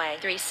to runway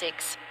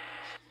 36.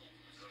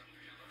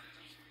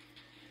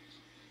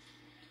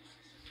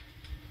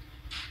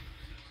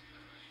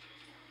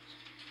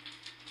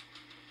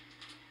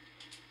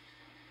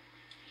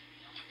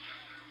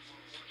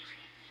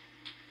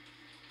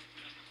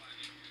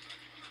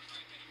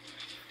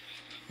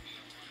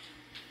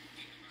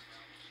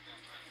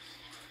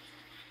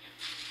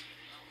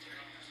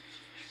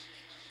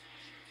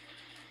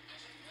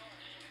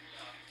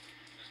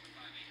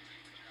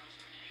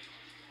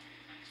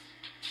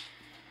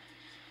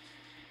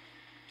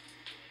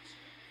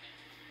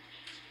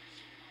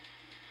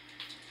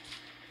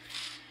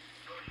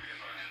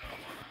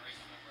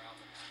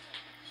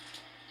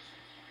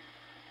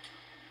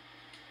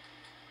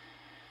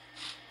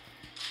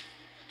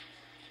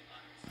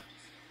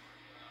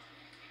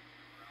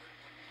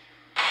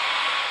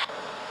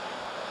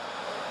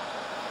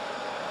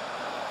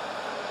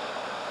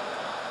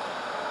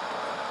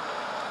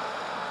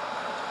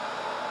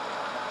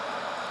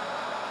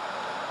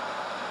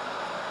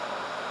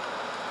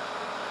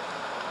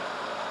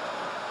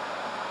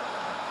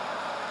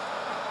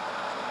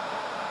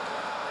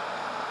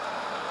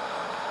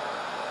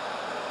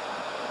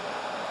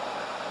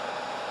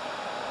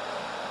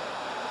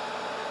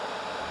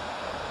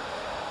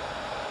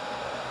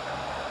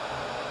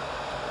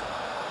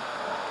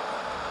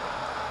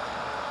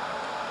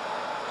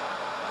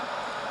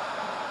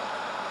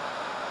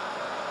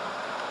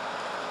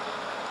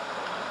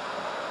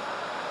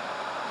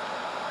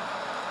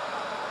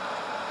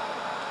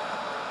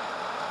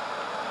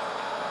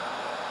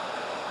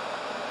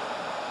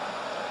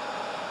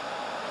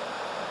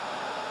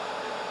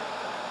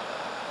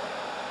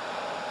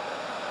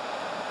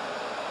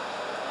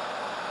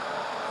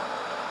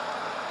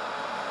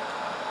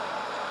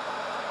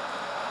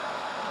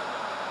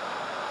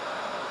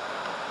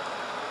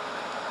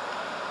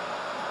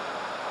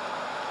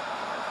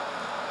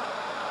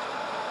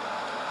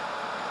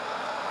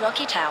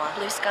 Rocky Tower,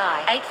 Blue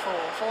Sky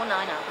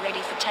 8449er,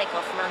 ready for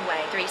takeoff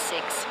runway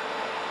 36.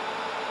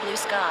 Blue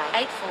Sky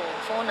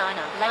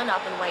 8449er, line up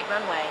and wait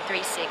runway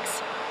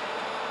 36.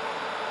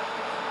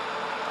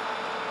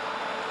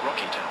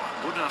 Rocky Tower,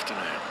 good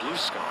afternoon. Blue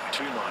Sky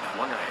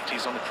 2918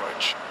 is on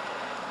approach.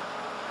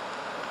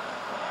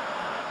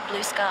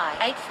 Blue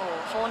Sky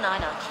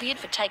 8449er, cleared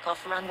for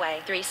takeoff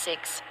runway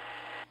 36.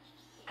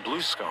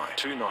 Blue Sky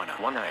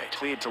 2918,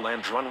 cleared to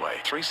land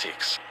runway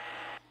 36.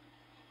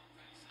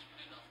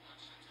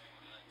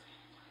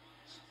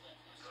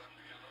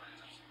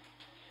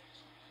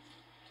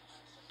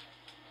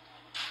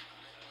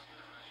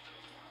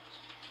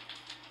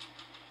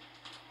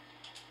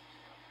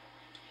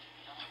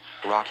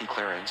 Rocky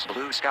clearance,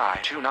 Blue Sky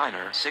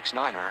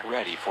 29er69er,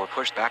 ready for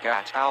pushback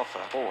at Alpha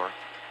 4.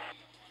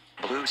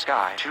 Blue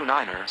Sky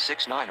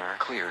 29er69er,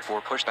 cleared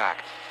for pushback.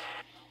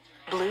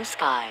 Blue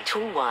Sky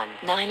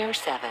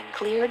 21907,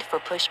 cleared for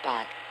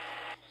pushback.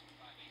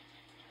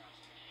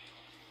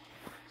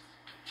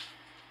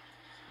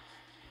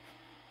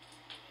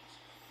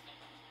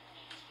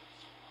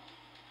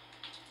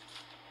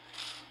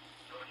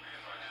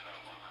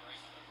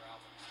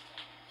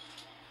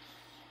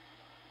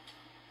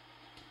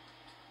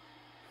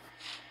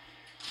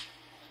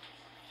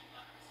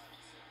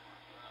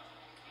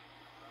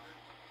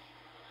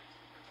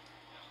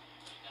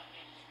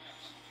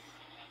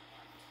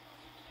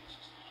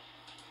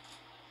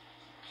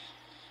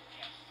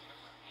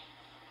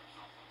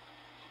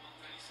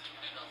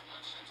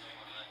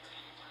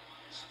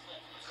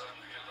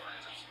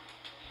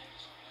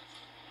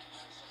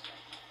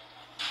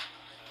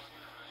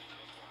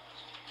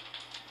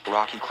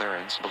 Rocky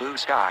clearance, Blue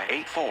Sky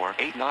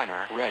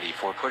 8489er, ready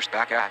for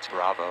pushback at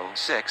Bravo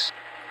 6.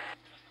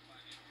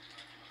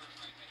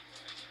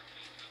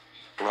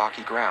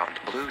 Rocky ground,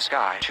 Blue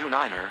Sky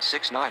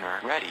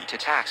 29er69er, ready to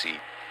taxi.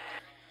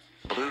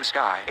 Blue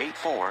Sky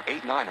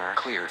 8489er,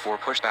 cleared for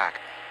pushback.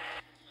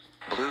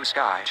 Blue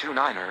Sky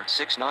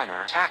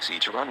 29er69er, taxi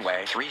to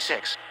runway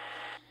 36.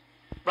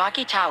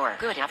 Rocky Tower,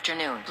 good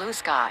afternoon. Blue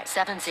Sky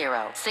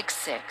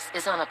 7066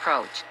 is on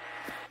approach.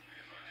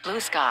 Blue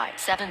Sky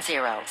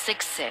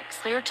 7066,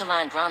 clear to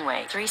land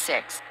runway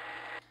 36.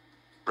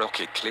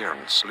 Rocky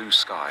clearance, Blue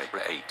Sky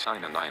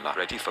 899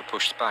 ready for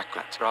pushback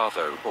at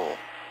Bravo 4.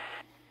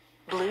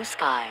 Blue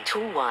Sky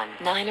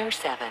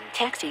 21907,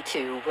 taxi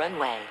to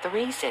runway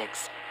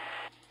 36.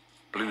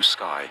 Blue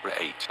Sky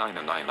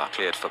 899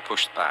 cleared for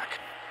pushback.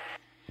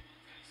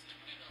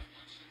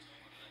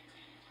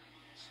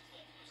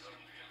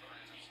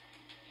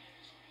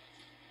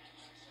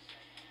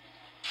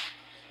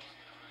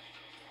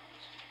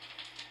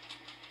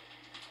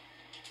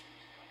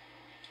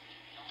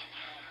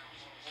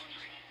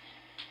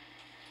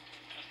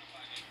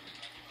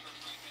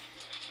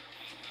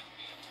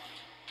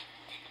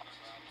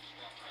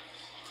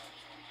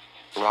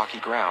 Rocky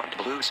ground,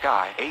 Blue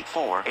Sky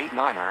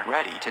 8489er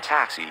ready to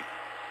taxi.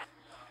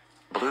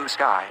 Blue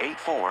Sky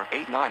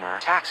 8489er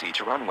taxi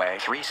to runway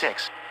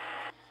 36.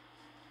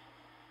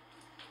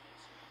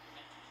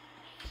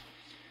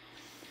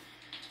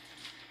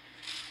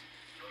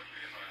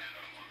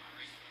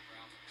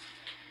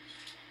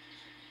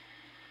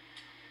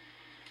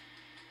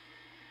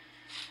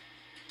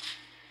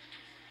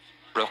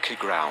 Rocky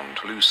ground,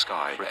 Blue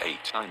Sky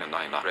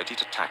 899 ready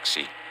to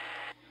taxi.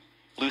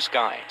 Blue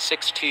Sky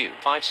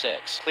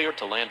 6256, clear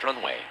to land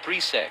runway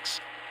 36.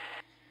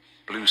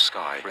 Blue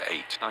Sky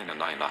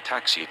 899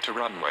 taxi to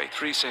runway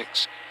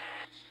 36.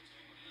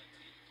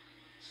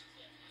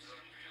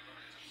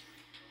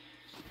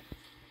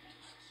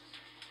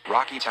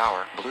 Rocky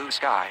Tower, Blue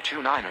Sky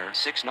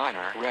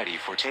 29er69er ready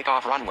for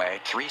takeoff runway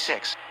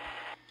 36.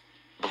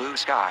 Blue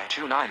Sky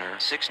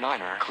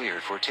 29er69er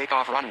cleared for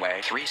takeoff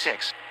runway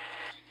 36.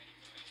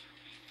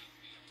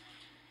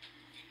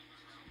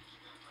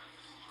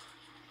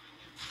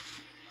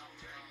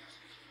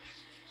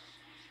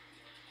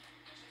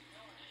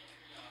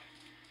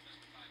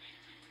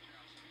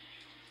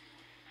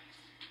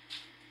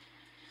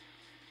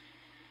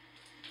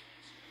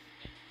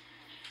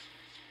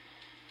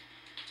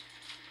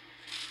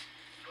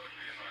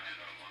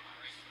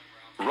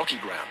 Rocky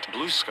ground,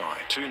 Blue Sky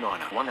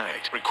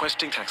 2918,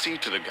 requesting taxi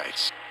to the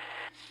gates.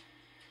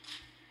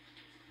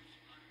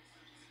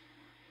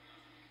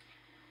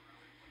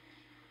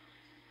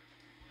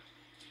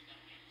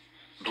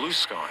 Blue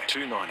Sky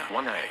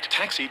 2918,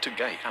 taxi to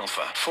gate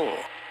Alpha 4.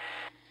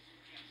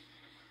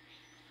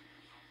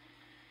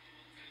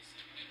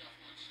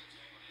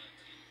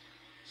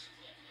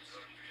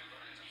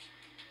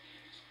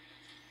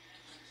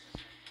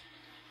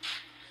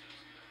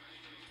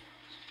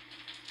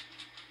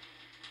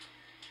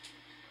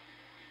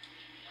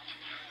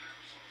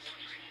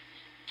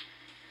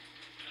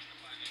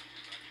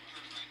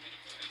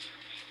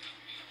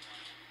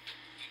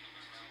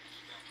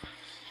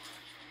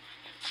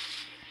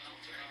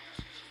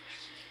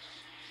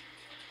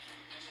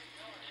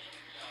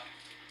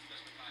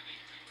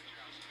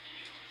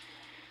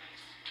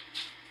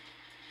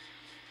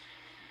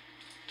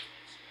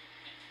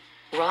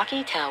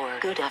 Rocky Tower,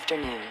 good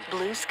afternoon.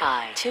 Blue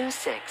Sky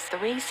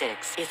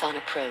 2636 is on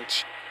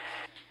approach.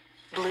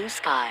 Blue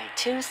Sky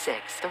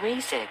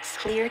 2636,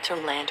 clear to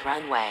land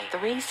runway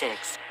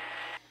 36.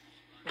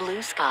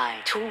 Blue Sky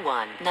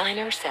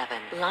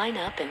 21907, line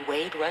up and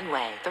wait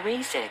runway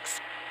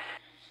 36.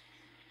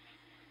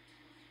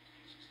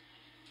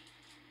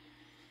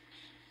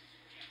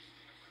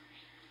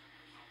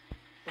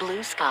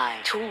 Blue Sky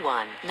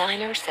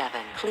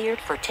 21907, cleared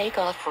for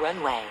takeoff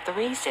runway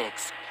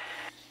 36.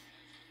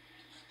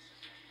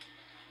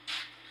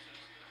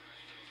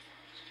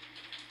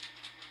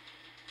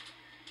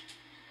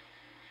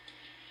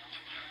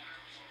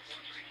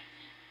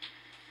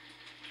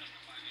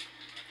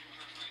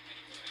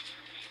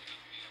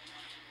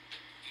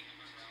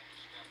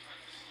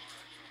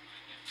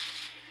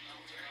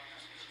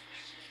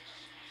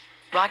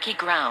 Rocky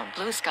ground,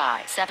 Blue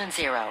Sky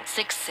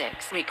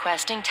 7066,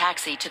 requesting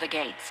taxi to the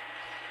gates.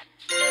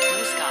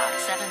 Blue Sky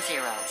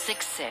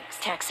 7066,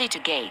 taxi to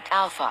gate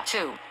Alpha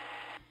 2.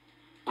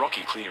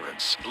 Rocky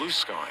clearance, Blue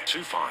Sky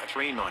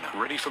 2539,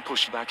 ready for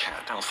pushback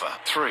at Alpha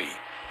 3.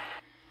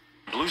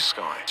 Blue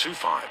Sky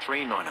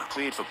 2539,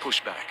 cleared for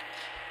pushback.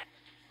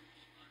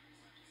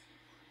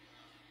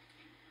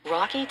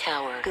 Rocky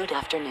Tower, good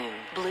afternoon.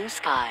 Blue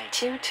Sky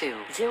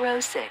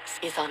 2206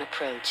 is on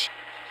approach.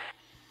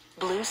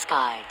 Blue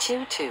Sky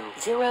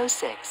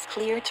 2206,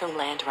 clear to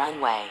land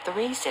runway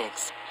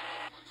 36.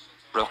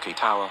 Rocky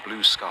Tower,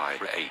 Blue Sky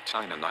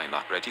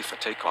 899 ready for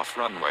takeoff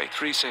runway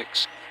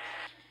 36.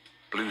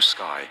 Blue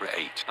Sky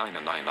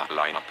 899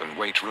 line up and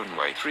wait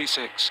runway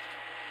 36.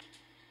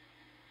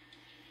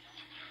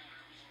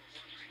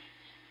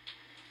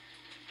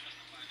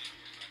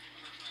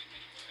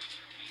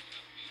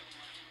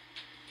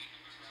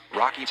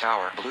 Rocky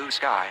Tower, Blue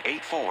Sky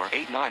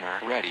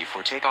 8489er ready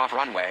for takeoff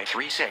runway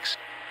 36.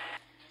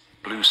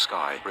 Blue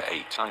Sky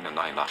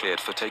 899 cleared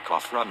for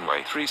takeoff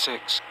runway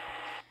 36.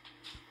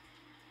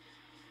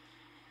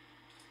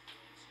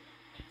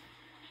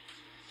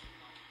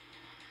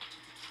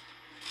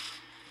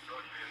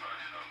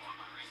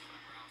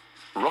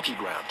 Rocky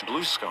Ground,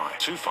 Blue Sky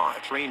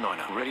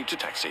 2539, ready to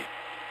taxi.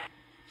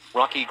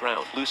 Rocky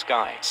Ground, Blue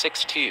Sky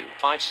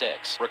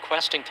 6256,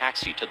 requesting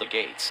taxi to the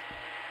gates.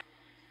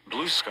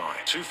 Blue Sky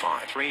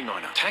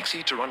 2539,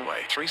 taxi to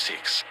runway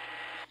 36.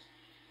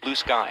 Blue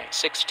Sky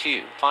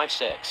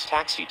 6256,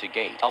 taxi to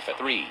gate Alpha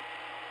 3.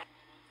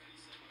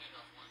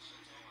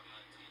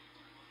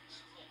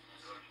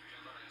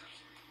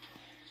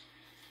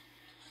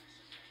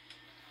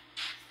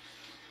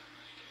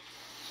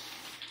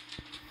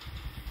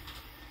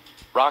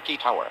 Rocky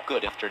Tower,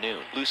 good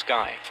afternoon. Blue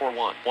Sky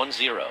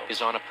 4110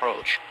 is on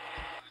approach.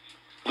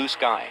 Blue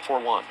Sky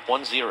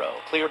 4110,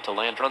 cleared to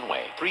land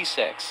runway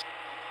 36.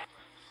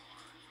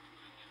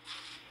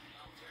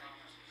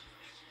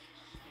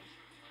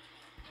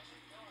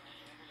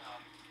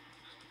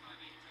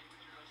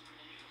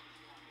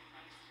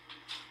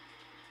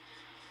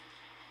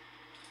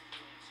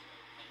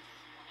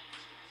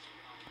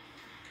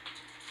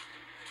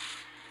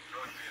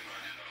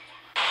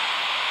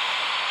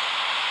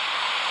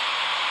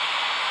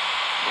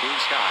 Blue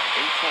Sky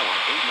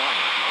 8489,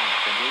 line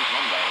up and gate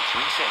runway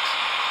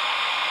 36.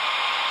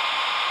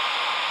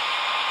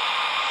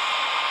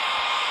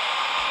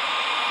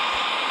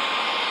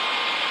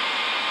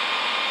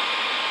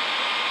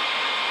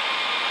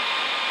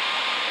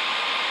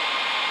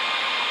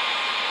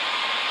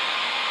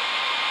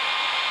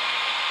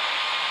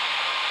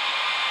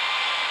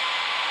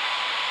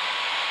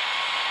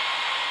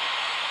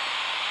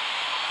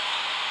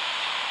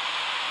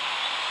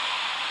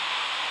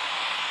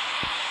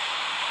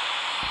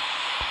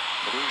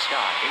 Blue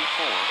Sky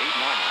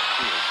 8489,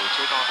 cleared for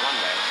takeoff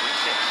runway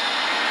 36.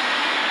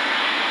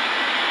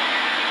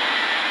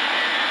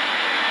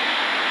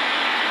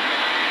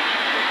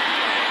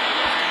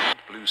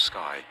 Blue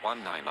Sky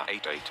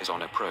 1988 is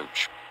on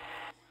approach.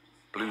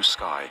 Blue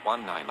Sky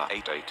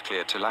 1988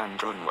 cleared to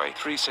land runway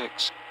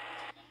 36.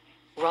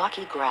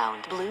 Rocky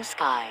Ground, Blue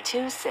Sky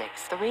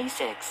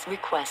 2636,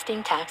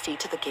 requesting taxi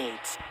to the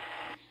gates.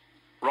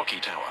 Rocky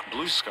Tower,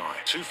 Blue Sky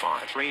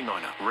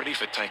 2539, ready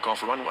for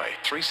takeoff runway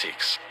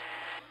 36.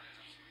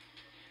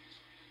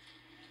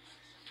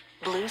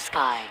 Blue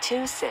Sky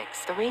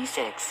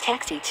 2636,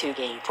 taxi to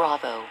gate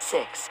Bravo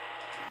 6.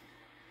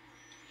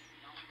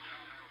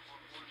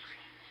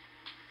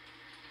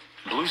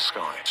 Blue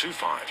Sky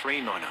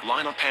 2539,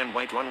 line up and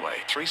wait runway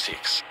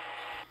 36.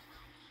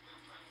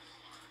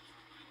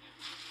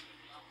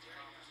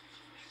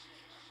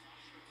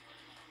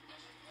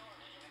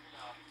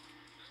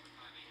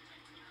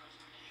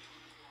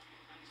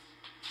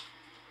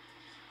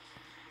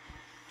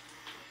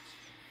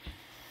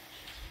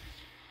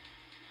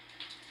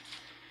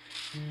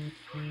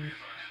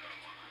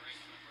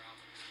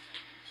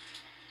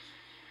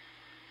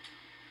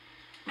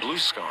 Blue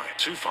Sky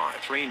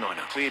 2539,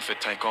 cleared for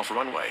takeoff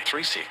runway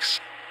 36.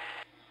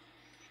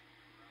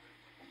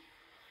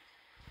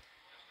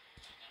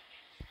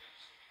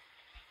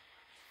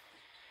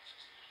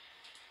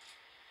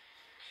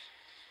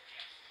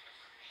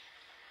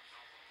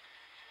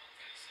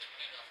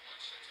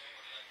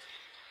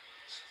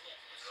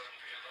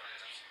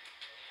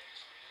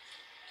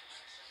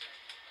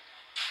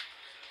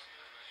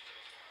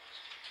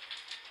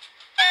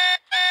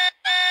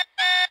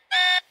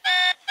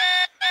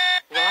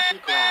 Rocky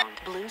Ground,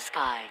 Blue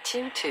Sky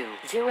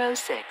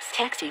 2206,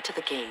 taxi to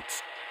the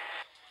gates.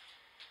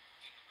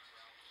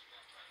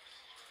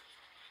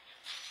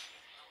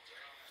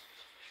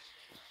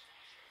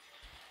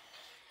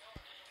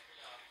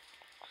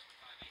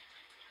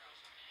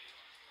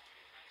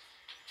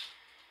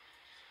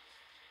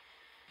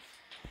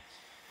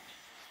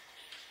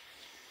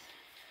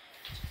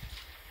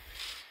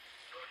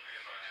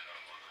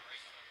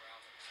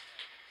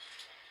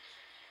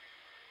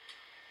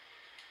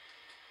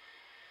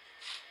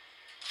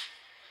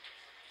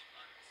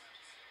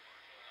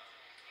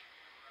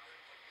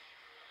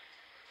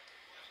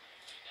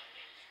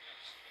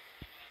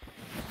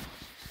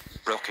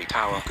 Rocky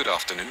Tower, good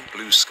afternoon.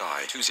 Blue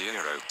Sky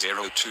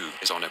 2002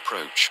 is on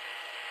approach.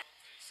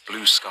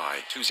 Blue Sky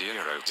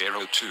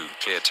 2002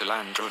 cleared to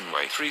land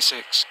runway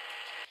 36.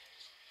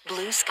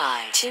 Blue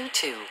Sky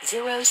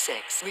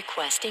 2206,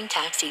 requesting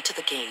taxi to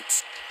the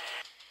gates.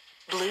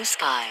 Blue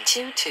Sky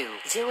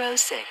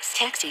 2206,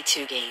 taxi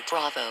to gate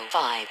Bravo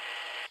 5.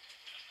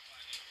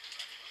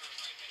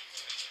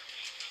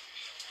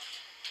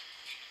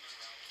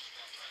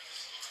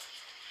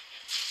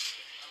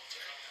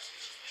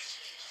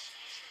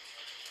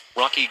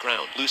 Rocky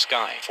Ground, Blue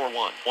Sky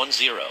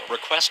 4110,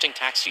 requesting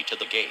taxi to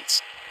the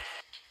gates.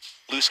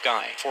 Blue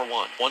Sky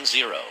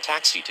 4110,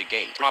 taxi to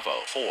gate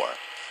Bravo 4.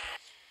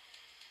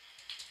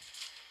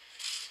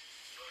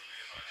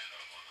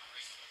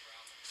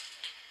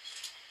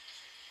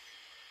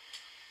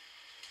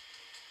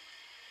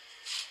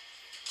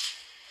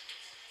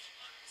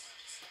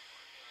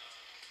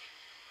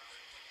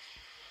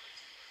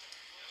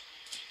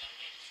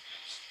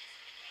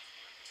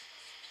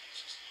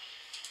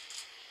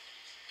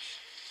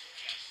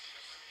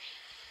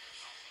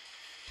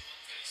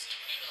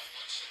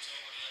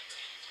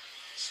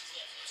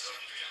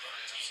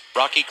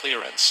 Rocky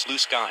clearance. Blue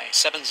Sky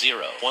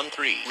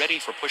 7013. Ready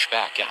for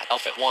pushback at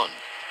Alpha 1.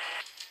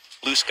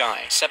 Blue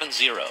Sky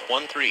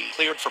 7013.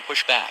 Cleared for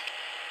pushback.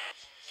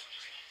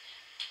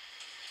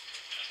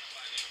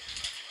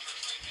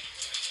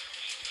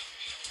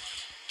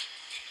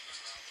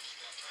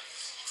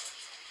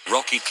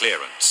 Rocky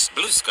clearance.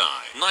 Blue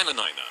Sky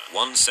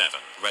 99917.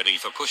 Ready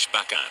for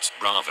pushback at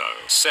Bravo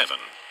 7.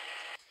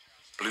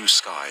 Blue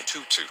Sky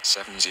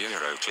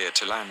 2270 cleared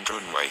to land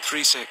runway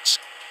 36.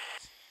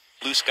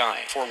 Blue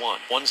Sky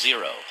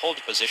 4110.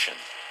 Hold position.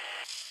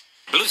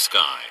 Blue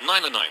Sky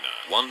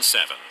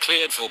 99917.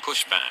 Cleared for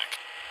pushback.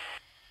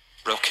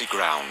 Rocky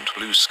ground.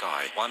 Blue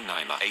Sky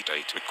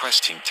 1988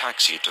 requesting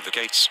taxi to the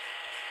gates.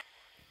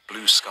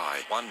 Blue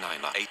Sky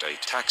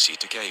 1988 taxi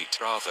to gate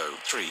Bravo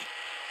 3.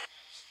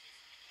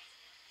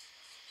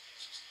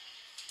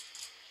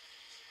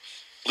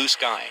 Blue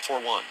Sky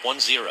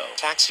 4110.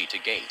 Taxi to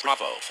gate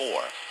Bravo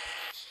 4.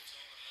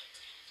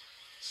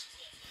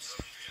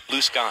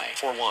 Blue Sky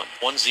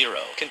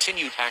 4110.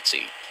 Continue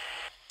taxi.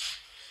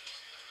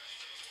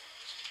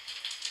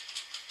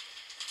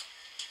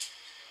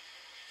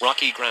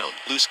 Rocky ground.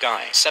 Blue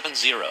Sky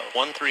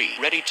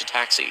 7013. Ready to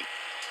taxi.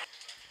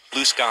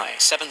 Blue Sky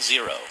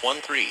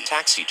 7013.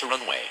 Taxi to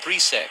runway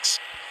 36.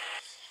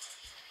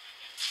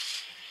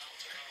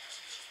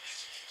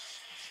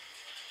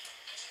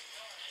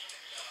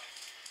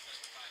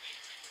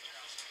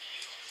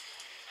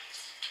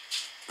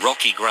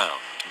 Rocky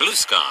ground. Blue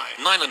Sky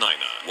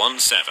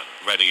 99917.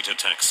 Ready to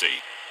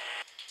taxi.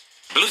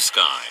 Blue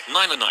Sky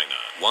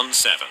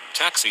 99917.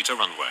 Taxi to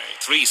runway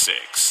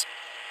 36.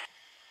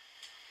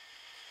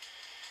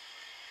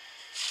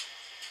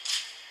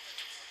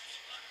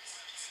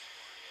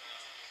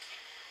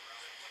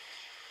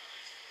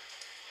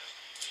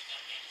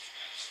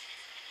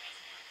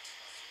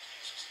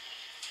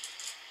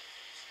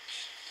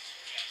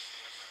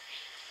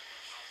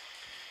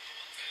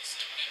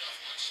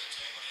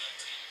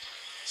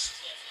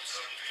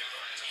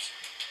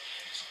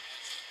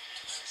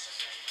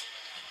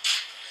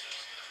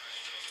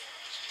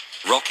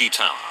 Rocky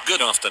Tower.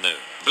 Good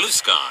afternoon. Blue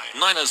Sky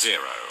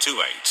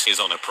 9028 is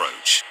on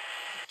approach.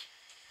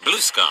 Blue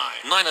Sky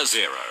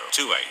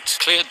 9028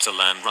 cleared to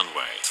land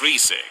runway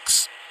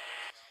 36.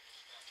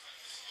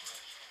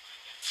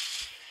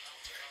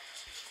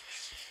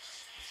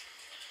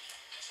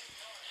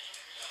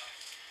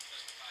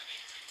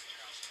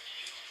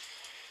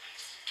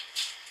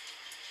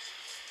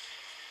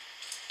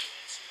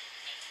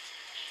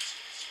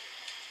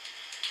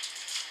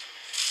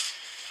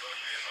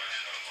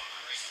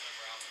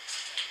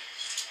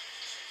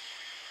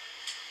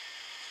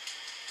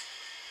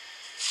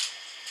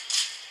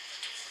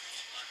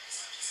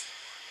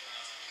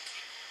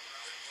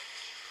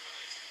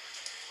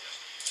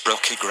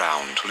 Rocky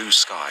ground. Blue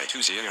Sky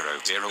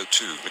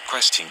 2002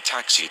 requesting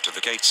taxi to the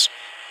gates.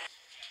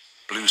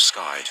 Blue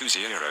Sky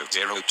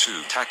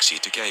 2002 taxi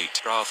to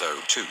gate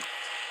Bravo 2.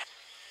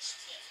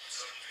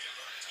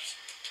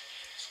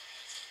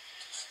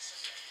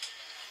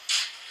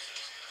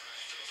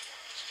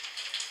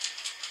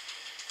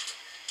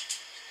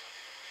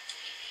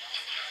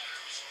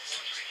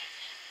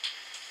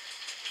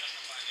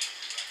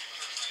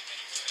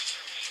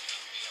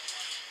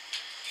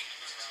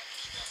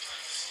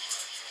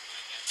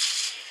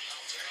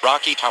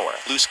 Rocky Tower.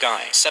 Blue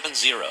Sky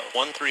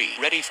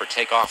 7013. Ready for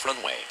takeoff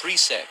runway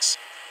 36.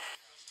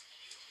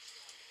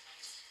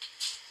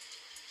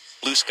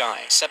 Blue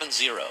Sky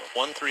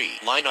 7013.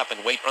 Line up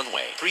and wait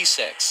runway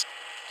 36.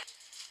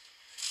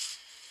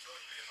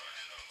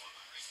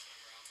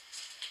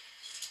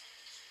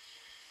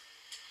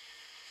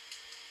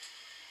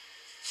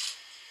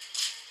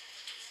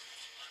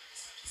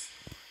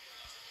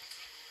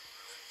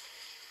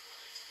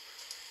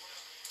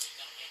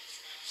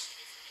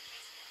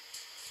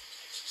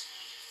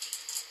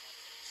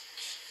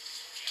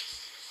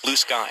 Blue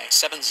Sky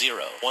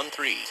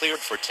 7013. Cleared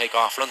for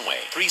takeoff runway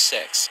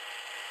 36.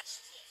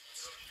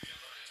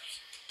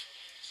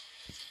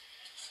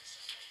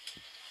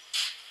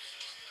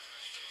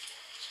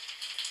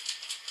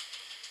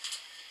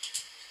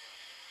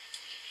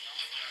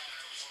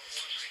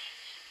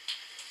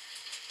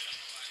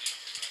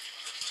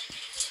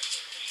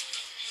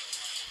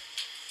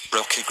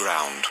 Rocky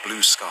ground.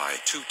 Blue Sky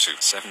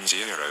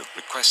 2270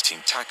 requesting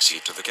taxi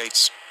to the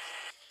gates.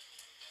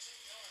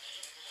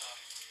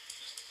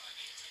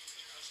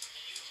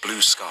 Blue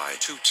Sky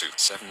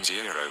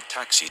 2270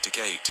 taxi to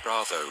gate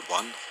Bravo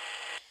 1.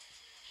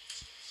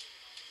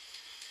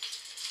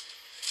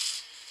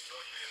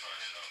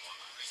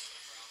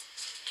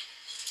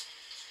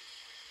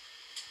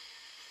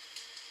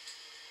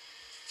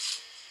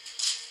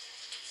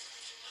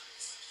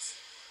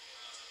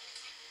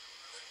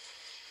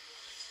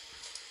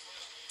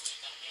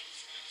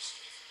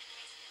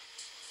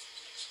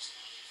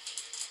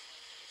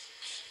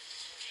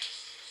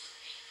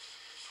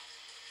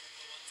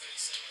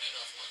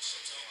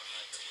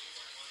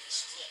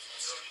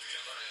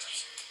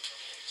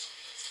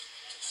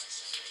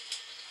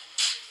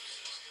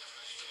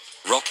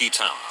 Rocky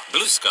Tower,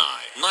 Blue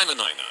Sky,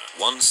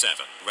 9er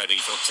 17,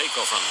 ready for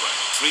takeoff runway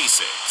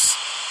 36.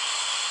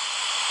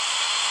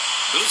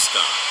 Blue Sky,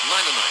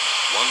 9er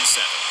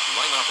 17,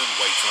 line up and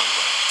wait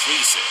runway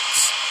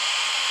 36.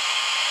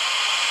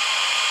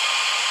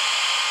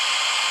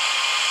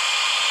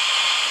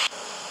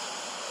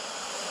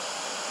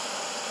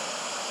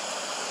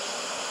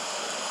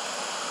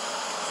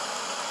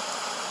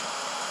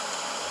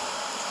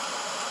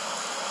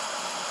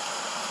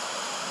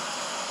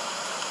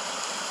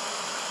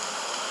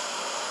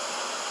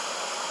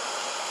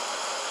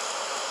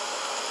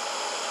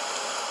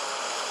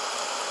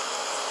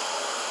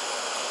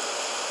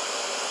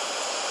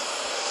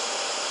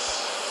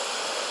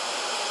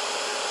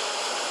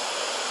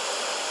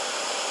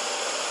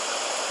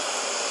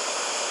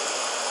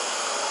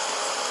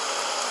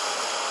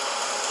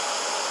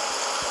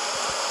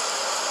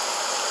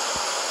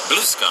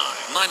 Blue Sky,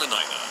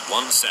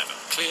 9er 17,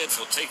 cleared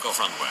for takeoff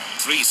runway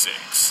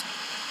 36.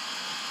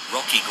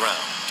 Rocky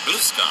ground, Blue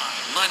Sky,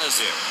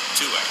 9er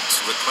 28,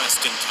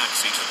 requesting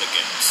taxi to the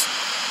gates.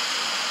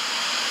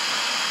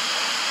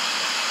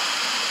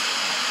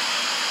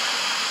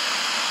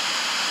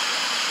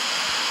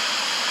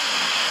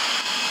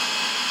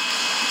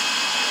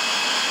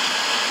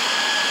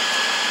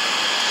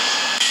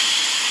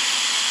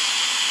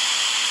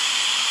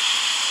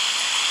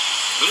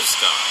 Blue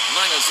Sky,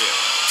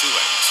 9er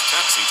 28,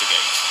 taxi to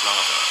gate,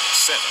 Bravo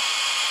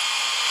 7.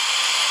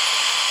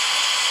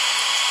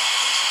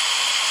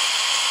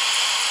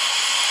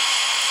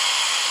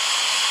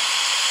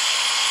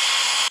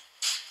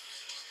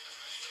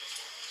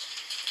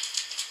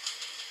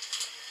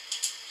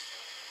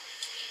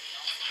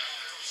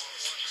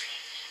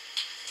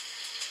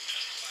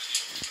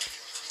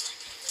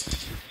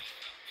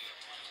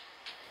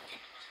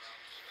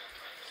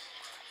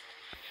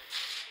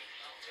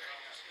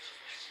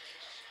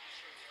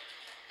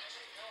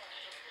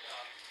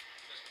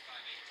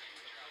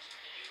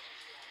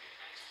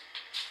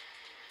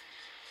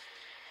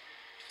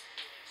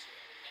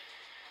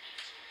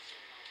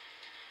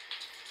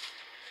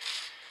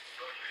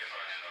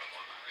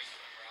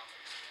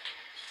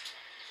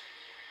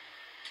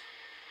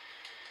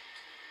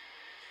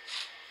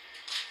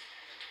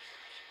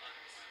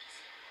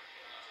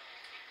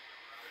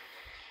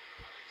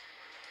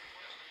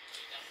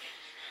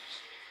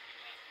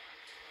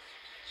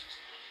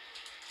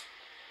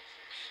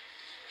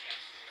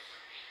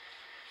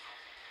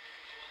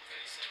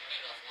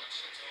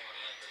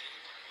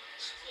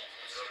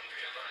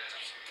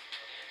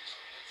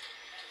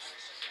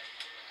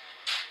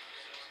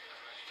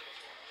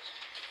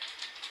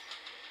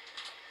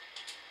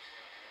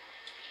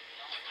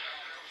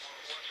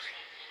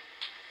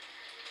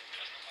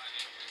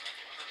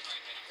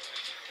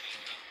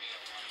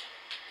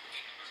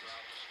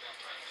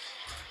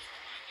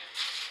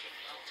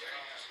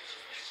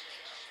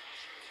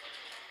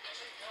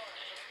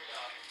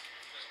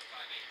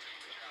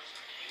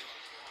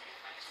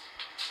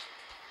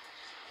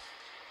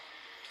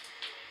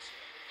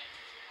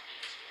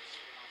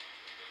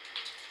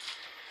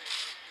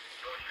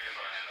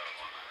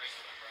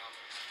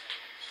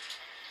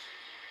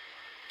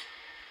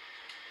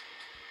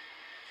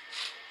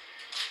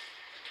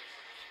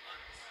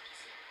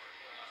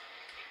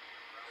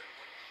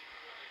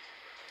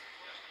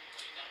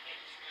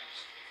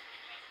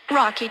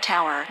 Rocky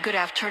Tower, good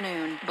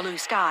afternoon. Blue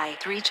Sky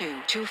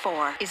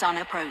 3224 is on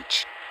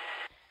approach.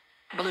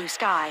 Blue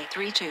Sky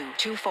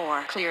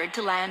 3224 cleared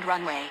to land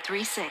runway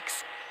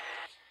 36.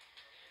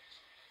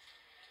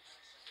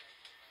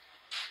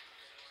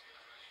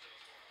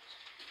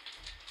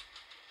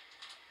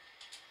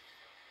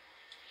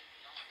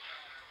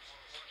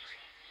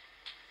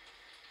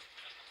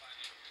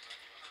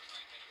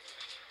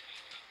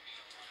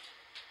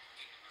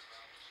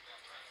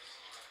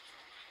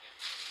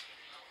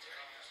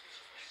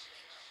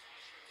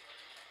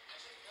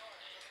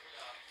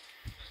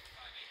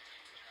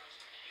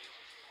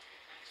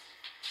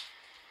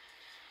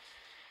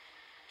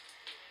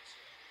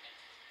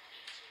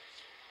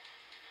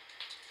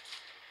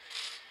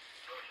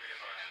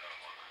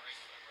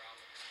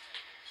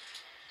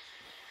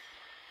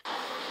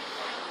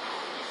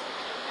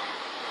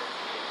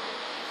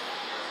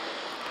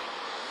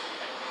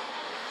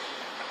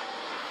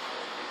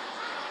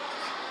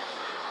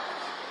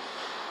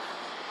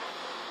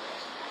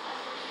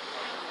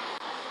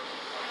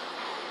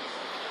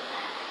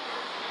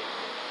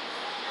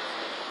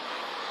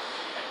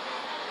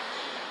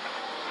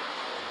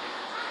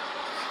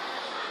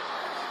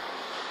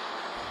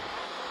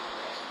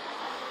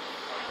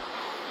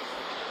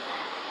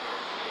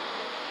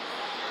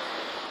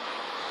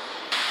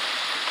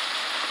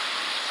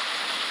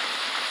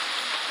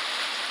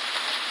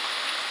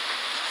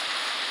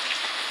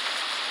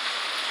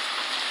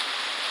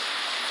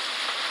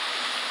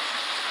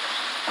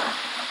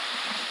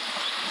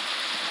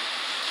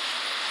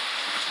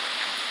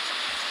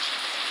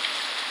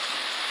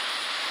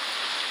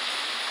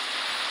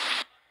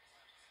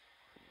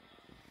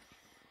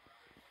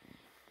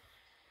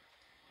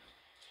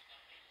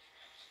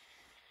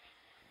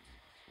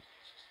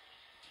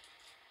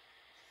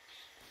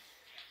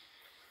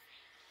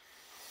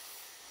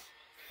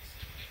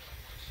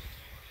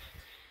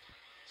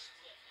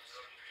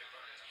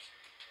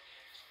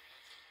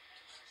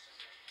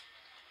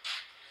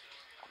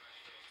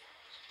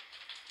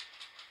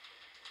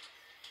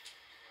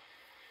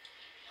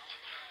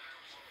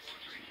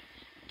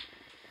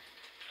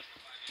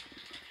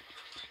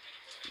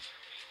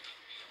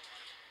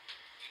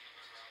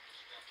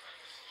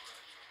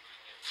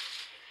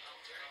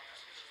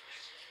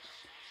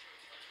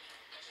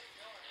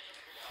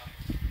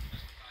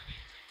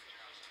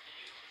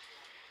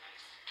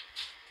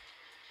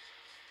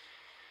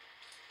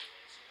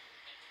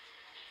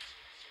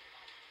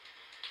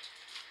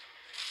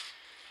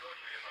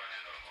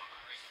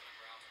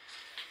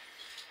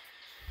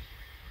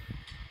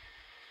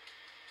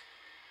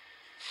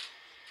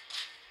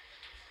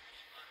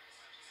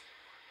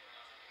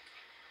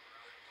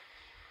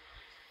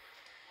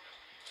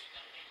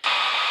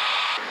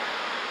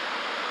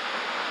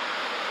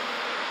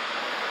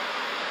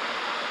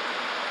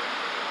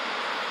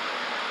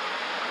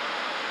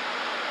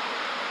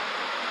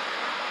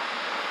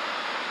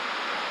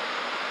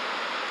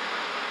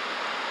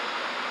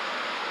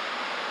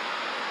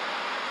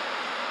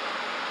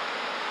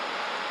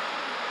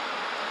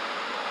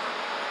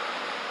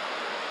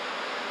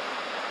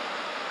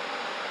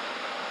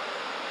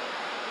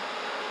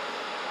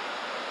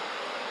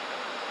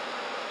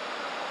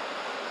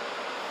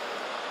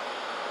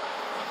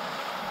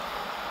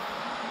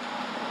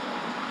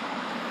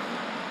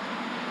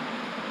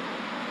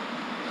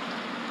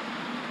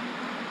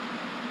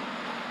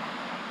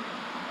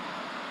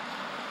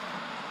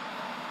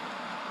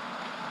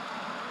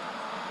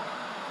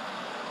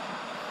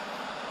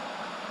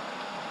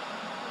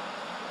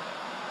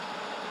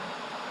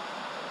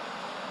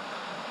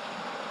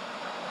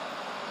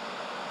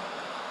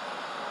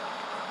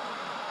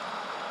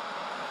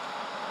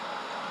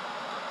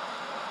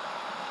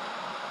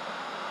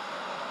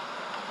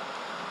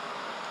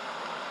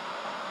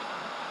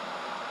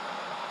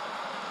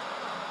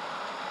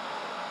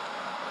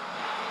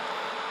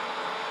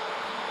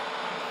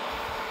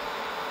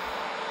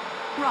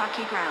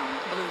 Rocky ground,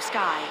 Blue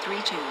Sky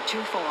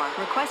 3224,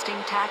 requesting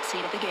taxi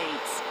to the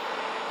gates.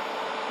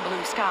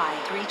 Blue Sky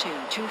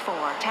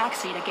 3224,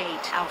 taxi to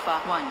gate Alpha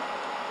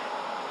 1.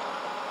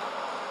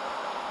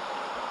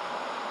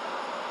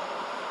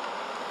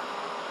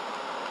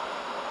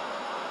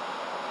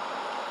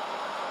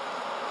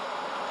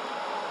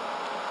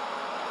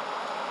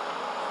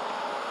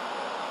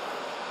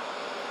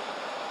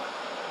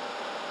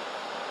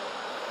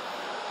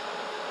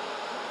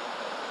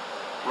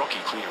 Rocky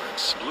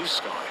clearance, Blue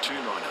Sky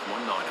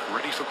 2919,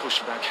 ready for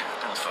pushback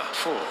at Alpha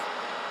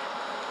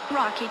 4.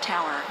 Rocky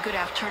Tower, good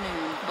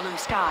afternoon. Blue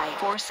Sky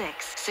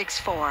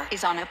 4664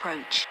 is on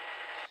approach.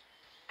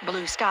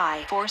 Blue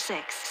Sky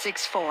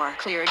 4664,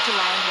 cleared to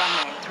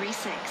land runway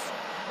 36.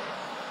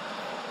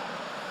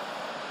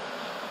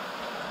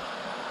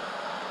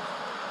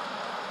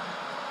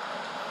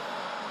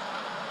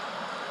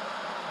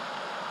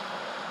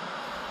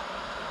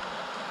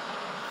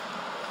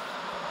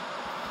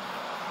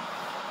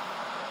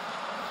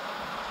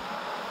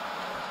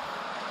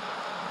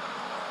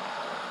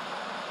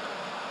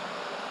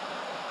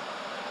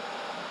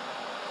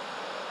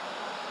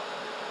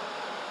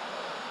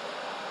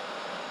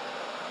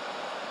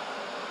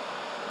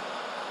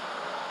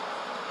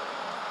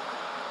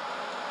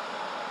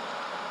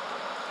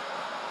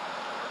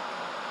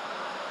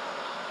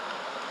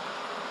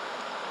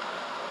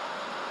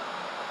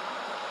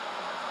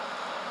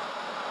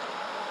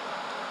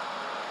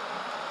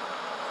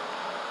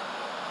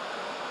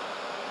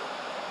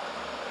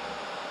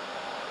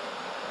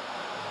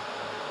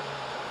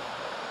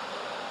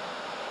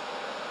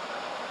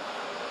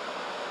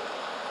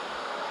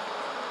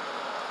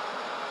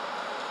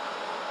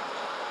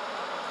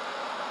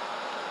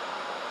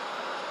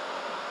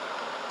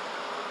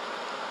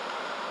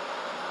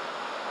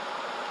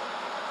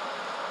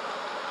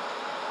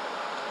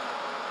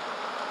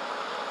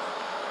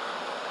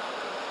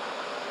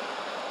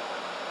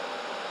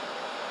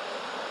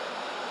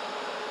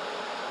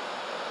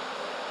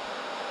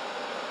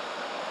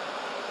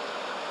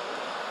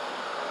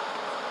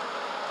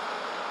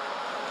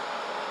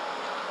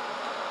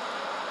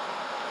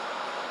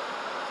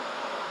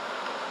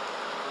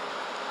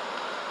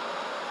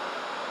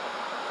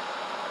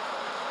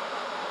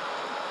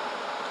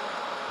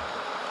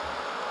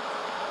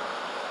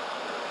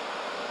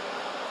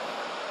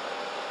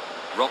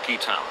 Rocky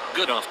Tower,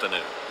 good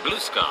afternoon. Blue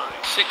Sky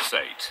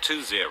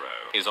 6820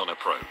 is on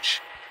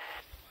approach.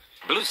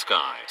 Blue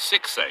Sky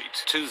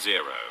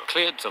 6820,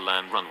 cleared to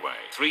land runway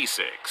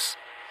 36.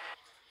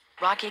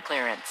 Rocky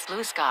clearance,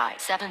 Blue Sky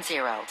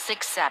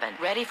 7067,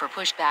 ready for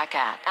pushback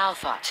at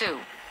Alpha 2.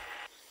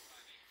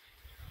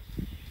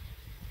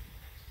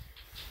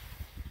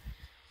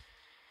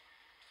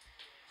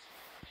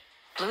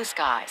 Blue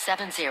Sky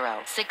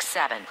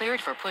 7067, cleared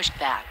for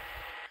pushback.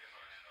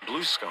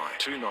 Blue Sky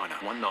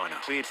 2919,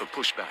 cleared for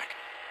pushback.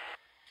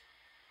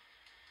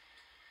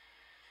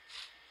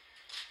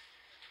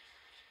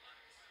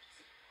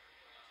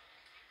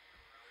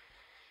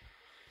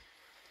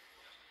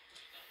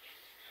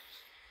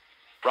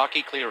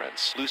 Rocky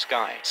clearance, Blue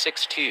Sky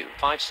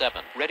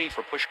 6257, ready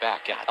for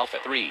pushback at Alpha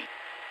 3.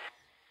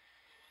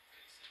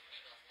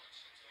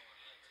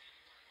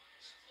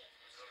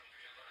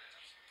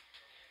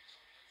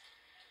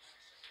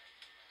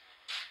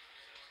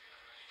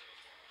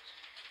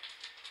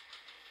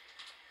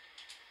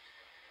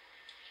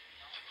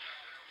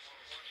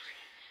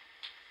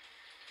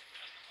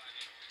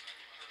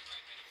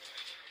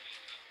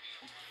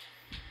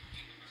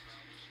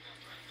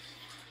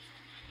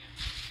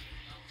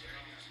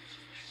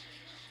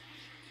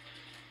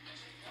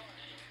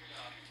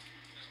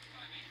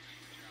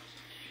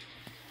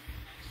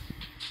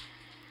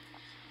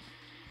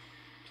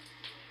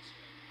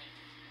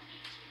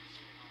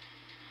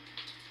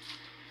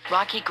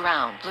 Rocky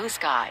ground, Blue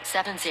Sky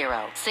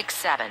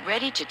 7067,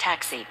 ready to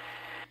taxi.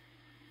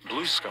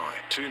 Blue Sky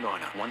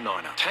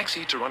 2919,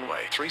 taxi to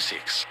runway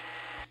 36.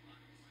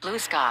 Blue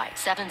Sky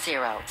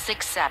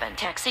 7067,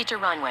 taxi to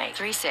runway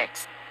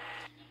 36.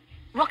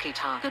 Rocky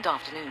Tower, good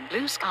afternoon.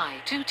 Blue Sky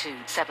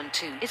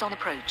 2272 is on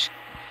approach.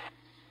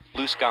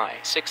 Blue Sky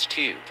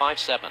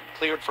 6257,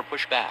 cleared for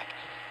pushback.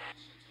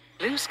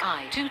 Blue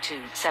Sky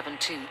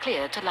 2272,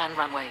 cleared to land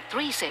runway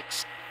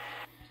 36.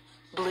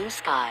 Blue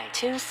Sky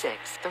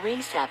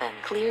 2637,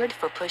 cleared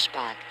for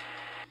pushback.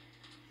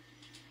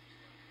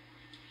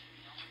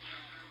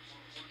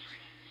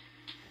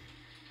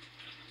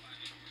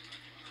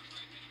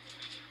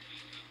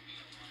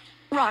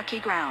 Rocky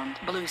ground,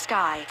 Blue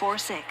Sky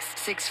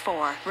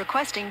 4664,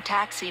 requesting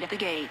taxi to the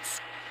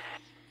gates.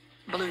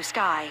 Blue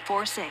Sky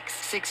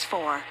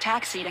 4664,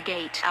 taxi to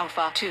gate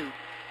Alpha 2.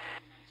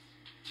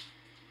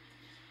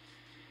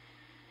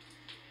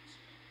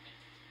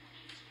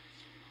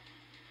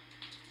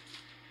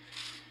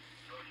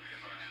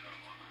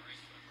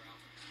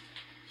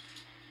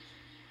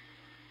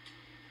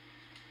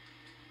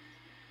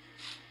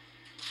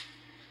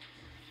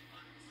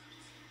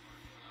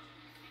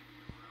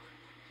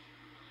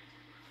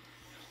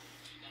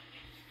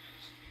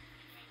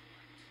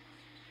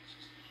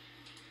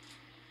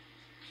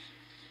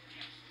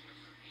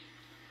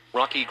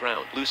 Rocky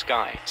ground, blue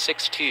sky,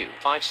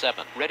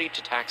 6257, ready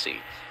to taxi.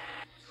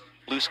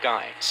 Blue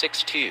sky,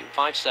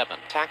 6257,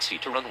 taxi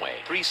to runway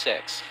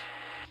 36.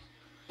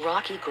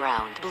 Rocky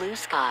ground, blue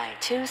sky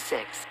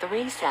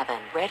 2637,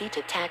 ready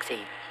to taxi.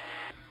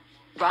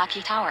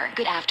 Rocky Tower,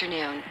 good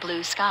afternoon.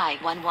 Blue Sky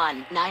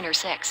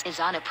 11906 is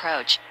on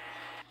approach.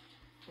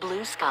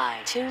 Blue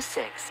sky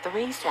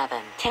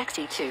 2637,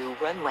 taxi to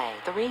runway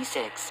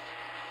 36.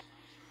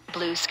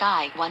 Blue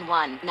Sky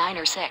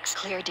 11906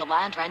 cleared to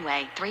land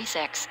runway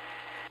 36.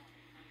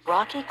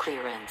 Rocky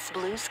clearance,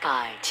 blue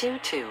sky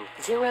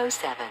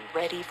 2207,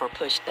 ready for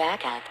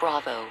pushback at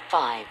Bravo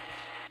 5.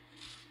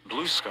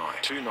 Blue Sky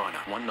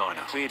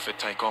 2919 cleared for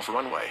takeoff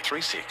runway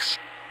 36.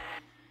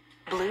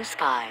 Blue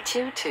sky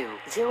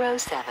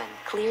 2207,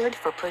 cleared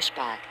for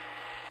pushback.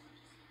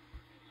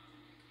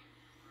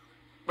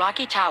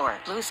 Rocky Tower,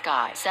 Blue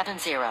Sky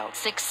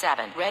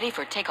 7067, ready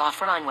for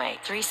takeoff runway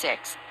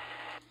 36.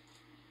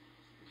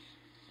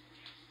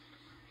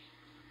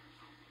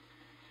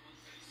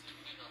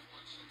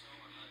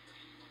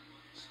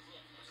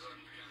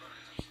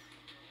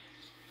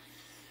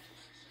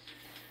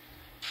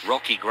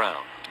 Rocky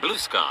ground, blue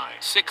sky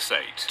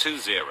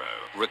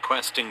 6820,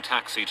 requesting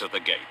taxi to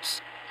the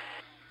gates.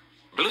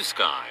 Blue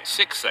sky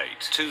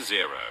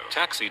 6820,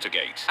 taxi to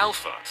gate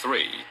Alpha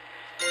 3.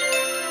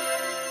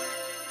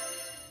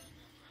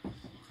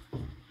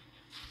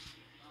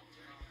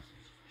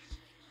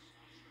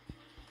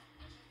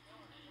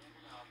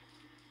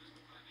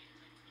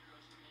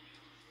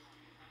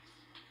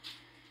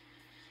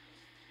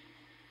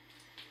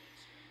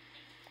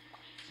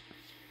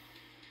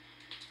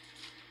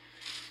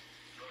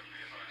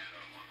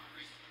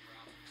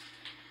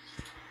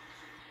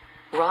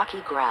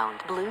 Rocky ground,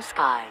 blue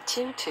sky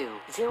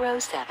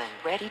 2207,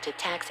 ready to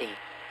taxi.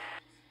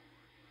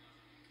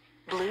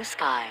 Blue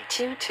sky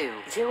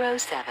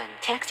 2207,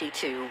 taxi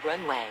to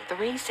runway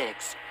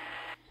 36.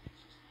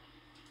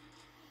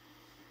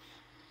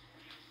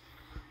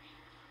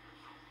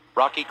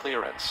 Rocky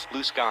clearance,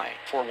 blue sky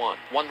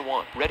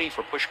 4111, ready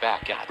for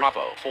pushback at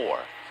Bravo 4.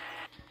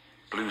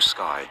 Blue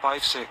Sky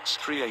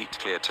 5638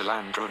 cleared to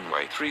land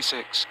runway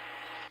 36.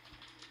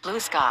 Blue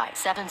Sky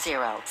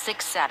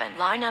 7067,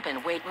 line up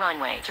and wait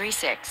runway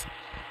 36.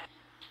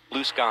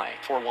 Blue sky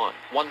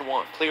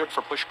 4111, cleared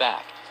for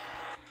pushback.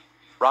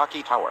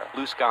 Rocky Tower,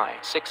 blue sky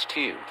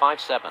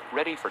 6257,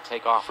 ready for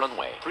takeoff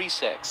runway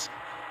 36.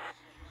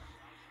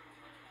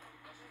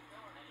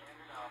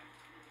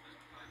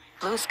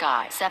 Blue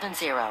Sky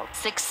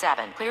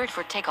 7067, cleared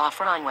for takeoff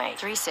runway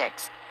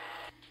 36.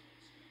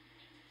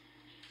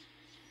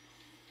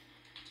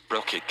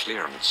 Rocket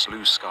clearance,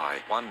 Blue Sky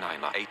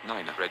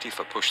 1989 ready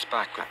for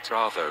pushback at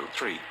Bravo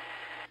 3.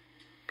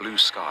 Blue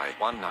Sky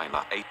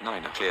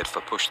 1989 cleared for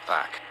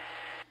pushback.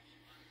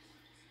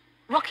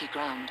 Rocky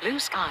ground, Blue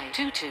Sky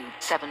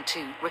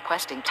 2272,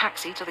 requesting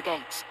taxi to the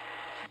gates.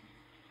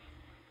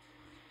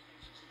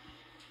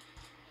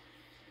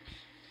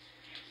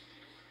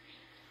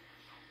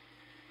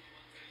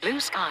 Blue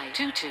Sky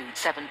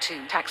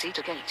 2272, taxi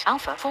to gate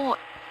Alpha 4.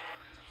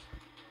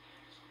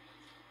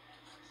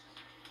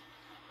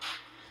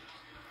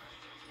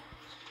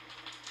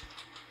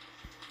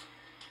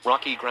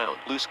 Rocky ground,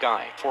 blue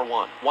sky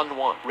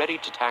 4111, ready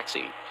to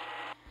taxi.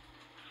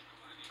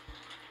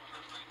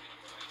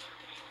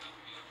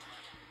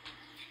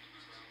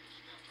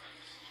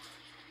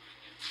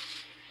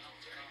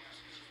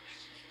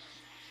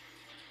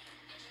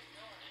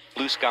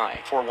 Blue sky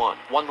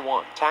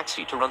 4111,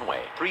 taxi to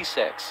runway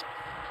 36.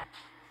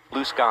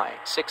 Blue sky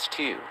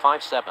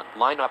 6257,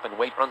 line up and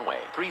wait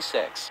runway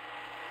 36.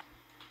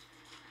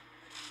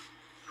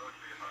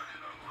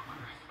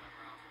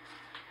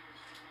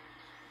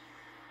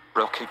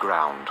 Rocky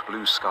ground,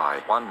 Blue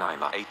Sky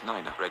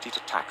 1989 ready to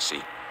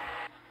taxi.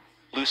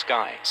 Blue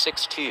sky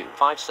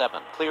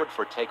 6257, cleared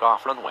for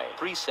takeoff runway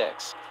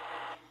 36.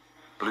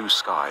 Blue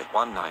Sky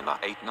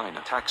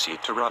 1989 taxi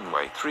to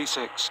runway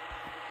 36.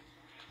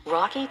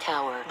 Rocky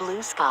Tower,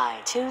 blue sky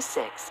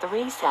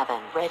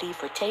 2637, ready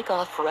for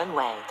takeoff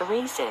runway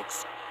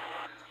 36.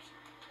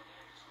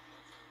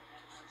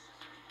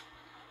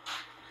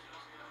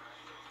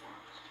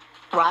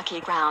 Rocky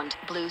ground,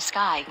 Blue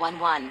Sky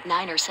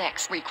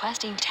 11906,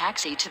 requesting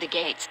taxi to the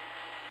gates.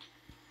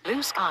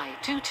 Blue Sky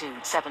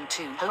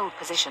 2272, hold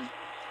position.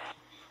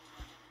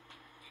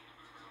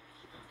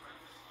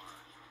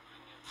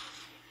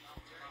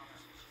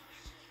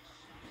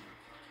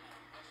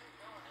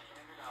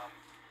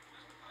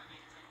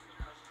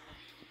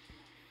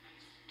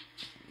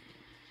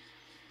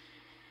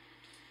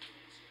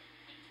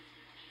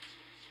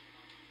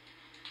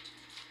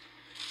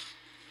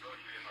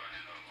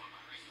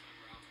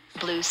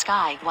 Blue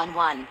Sky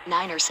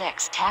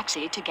 11906,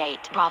 taxi to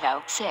gate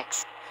Bravo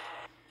 6.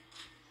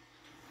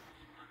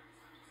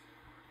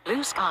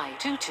 Blue Sky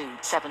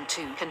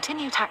 2272,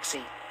 continue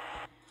taxi.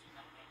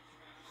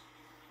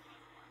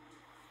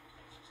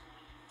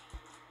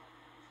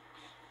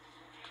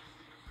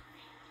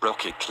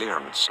 Rocket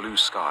clearance, Blue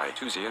Sky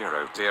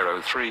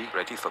 2003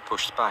 ready for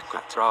pushback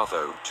at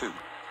Bravo 2.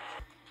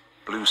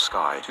 Blue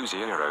Sky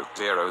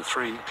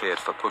 2003 cleared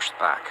for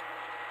pushback.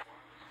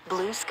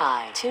 Blue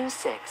Sky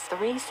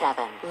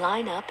 2637.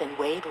 Line up and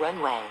wait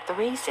runway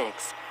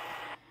 36.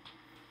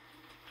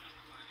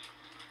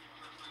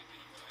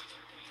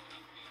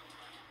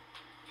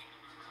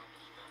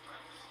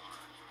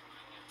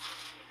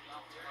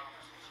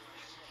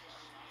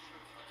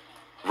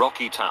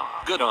 Rocky Tower.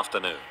 Good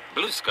afternoon.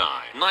 Blue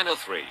Sky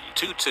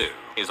 90322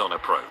 is on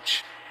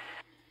approach.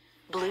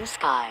 Blue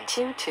Sky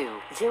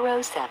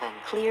 2207.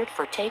 Cleared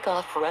for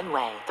takeoff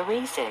runway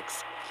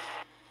 36.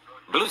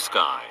 Blue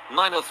Sky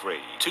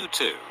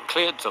 90322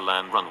 cleared to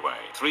land runway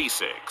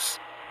 36.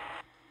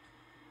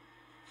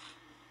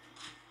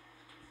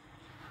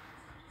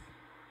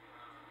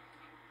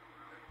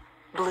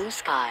 Blue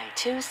Sky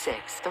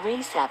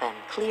 2637.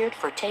 Cleared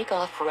for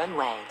takeoff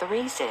runway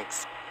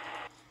 36.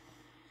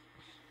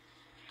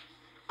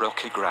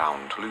 Rocky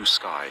ground, Blue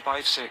Sky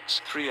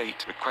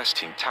 5638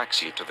 requesting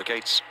taxi to the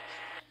gates.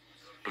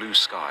 Blue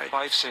Sky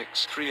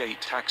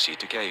 5638 taxi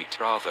to gate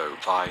Bravo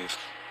 5.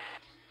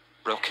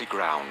 Rocky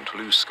ground,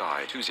 Blue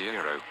Sky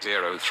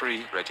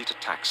 2003 ready to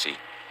taxi.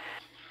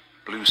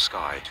 Blue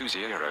Sky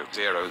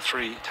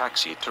 2003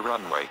 taxi to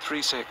runway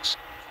 36.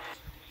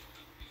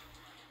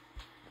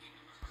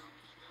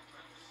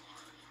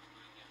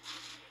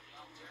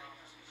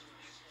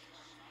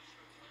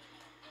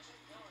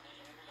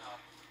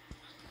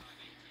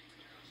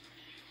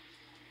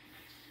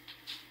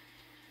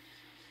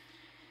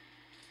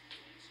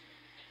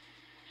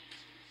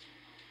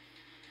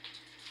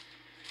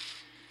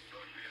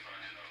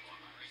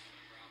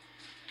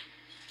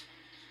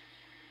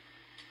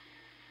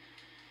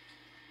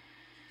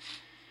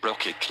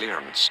 Rocky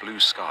clearance, Blue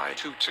Sky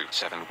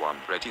 2271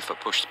 ready for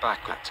push back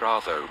at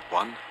Bravo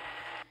 1.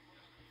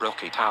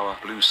 Rocky Tower,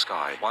 Blue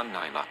Sky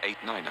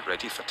 1989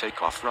 ready for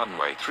takeoff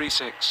runway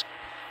 36.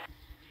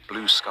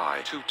 Blue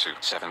Sky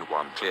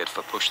 2271 cleared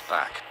for push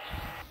back.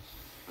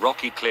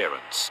 Rocky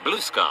clearance. Blue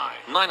Sky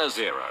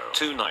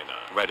 9029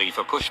 ready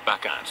for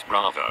pushback at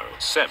Bravo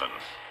 7.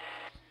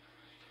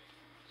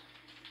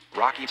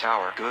 Rocky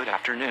Tower, good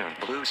afternoon.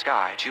 Blue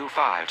Sky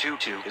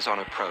 2522 is on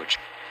approach.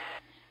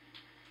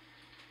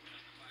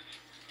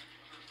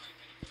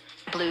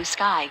 Blue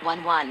Sky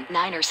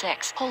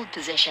 1196. Hold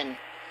position.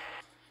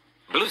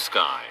 Blue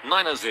Sky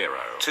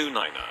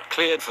 9029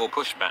 cleared for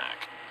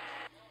pushback.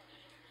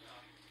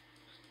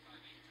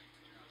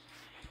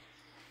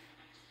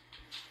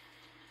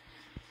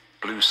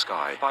 Blue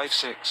Sky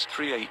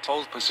 5638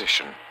 hold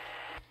position.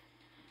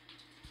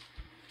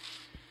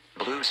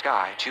 Blue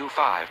Sky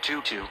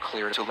 2522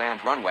 clear to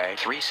land runway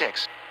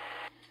 36.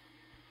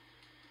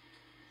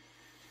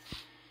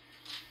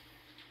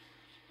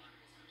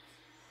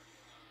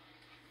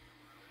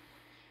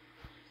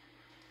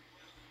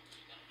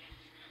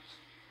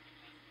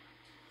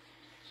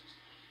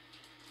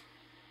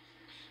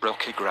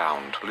 Rocky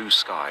ground, Blue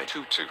Sky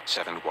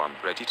 2271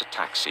 ready to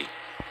taxi.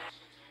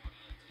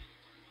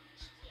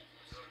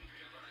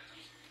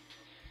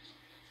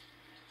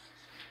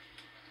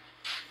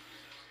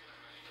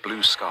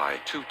 Blue Sky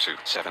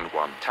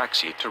 2271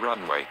 taxi to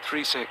runway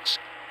 36.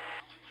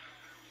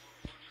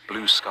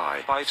 Blue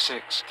Sky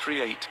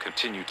 5638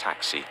 continue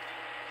taxi.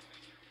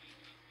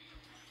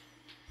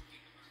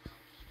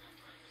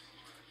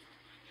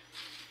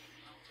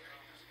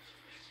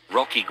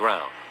 Rocky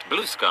ground.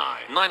 Blue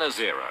Sky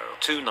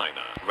 9029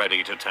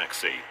 ready to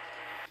taxi.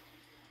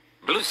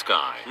 Blue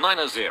Sky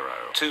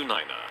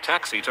 9029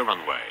 taxi to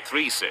runway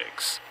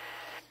 36.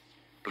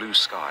 Blue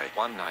Sky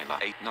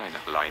 1989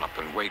 line up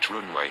and wait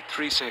runway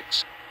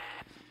 36.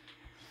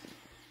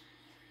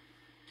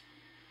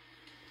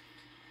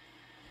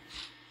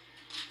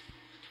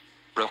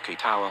 Rocky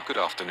Tower, good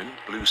afternoon.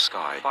 Blue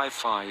Sky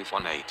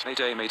 5518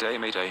 mayday mayday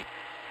mayday.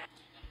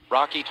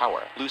 Rocky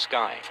Tower, Blue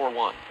Sky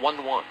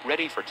 4111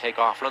 ready for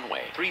takeoff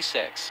runway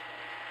 36.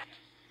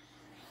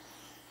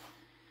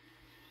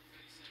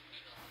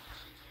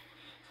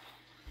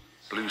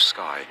 Blue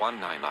Sky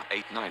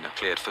 1989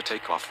 cleared for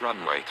takeoff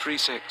runway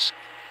 36.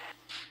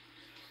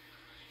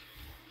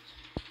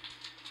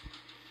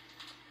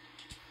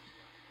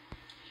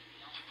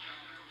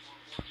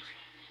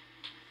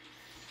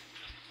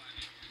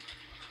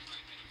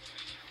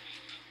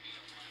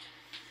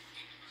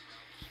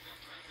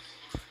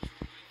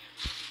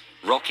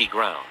 Rocky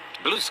ground.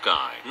 Blue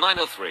Sky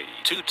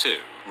 90322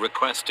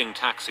 requesting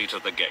taxi to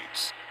the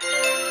gates.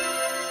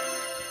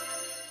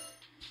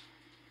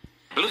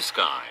 Blue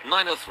Sky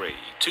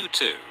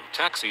 90322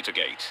 taxi to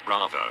gate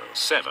Bravo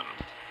 7.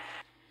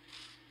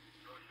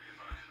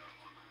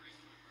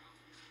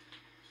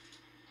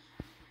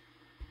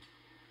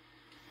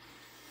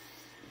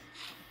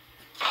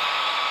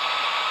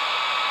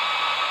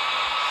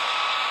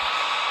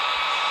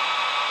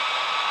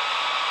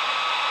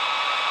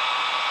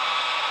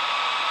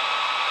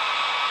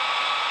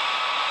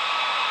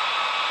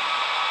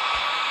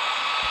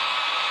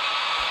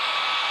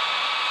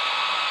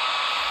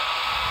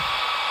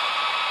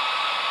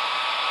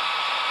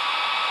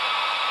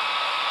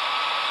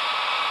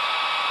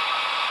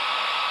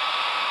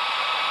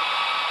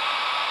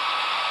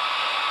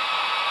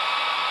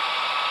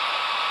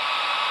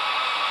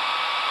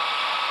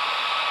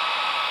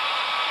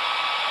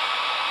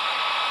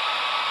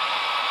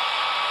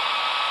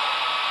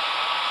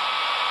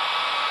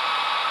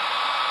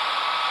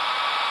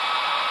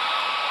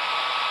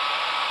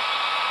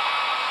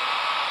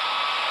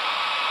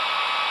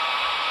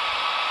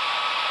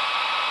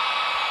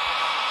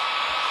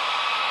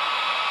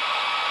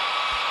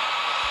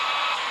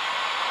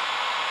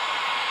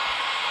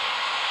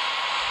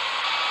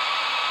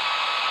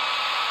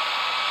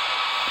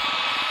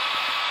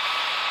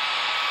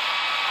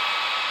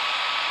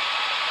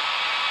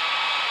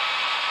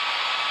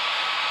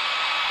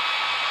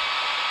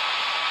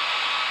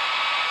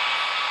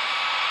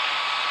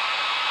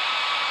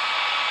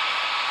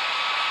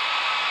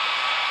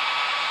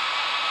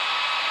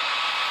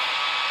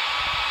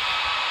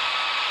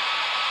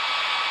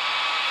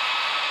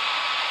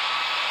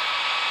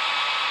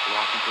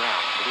 Rocky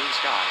Ground, Blue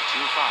Sky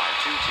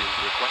 2522,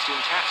 requesting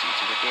taxi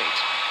to the gate.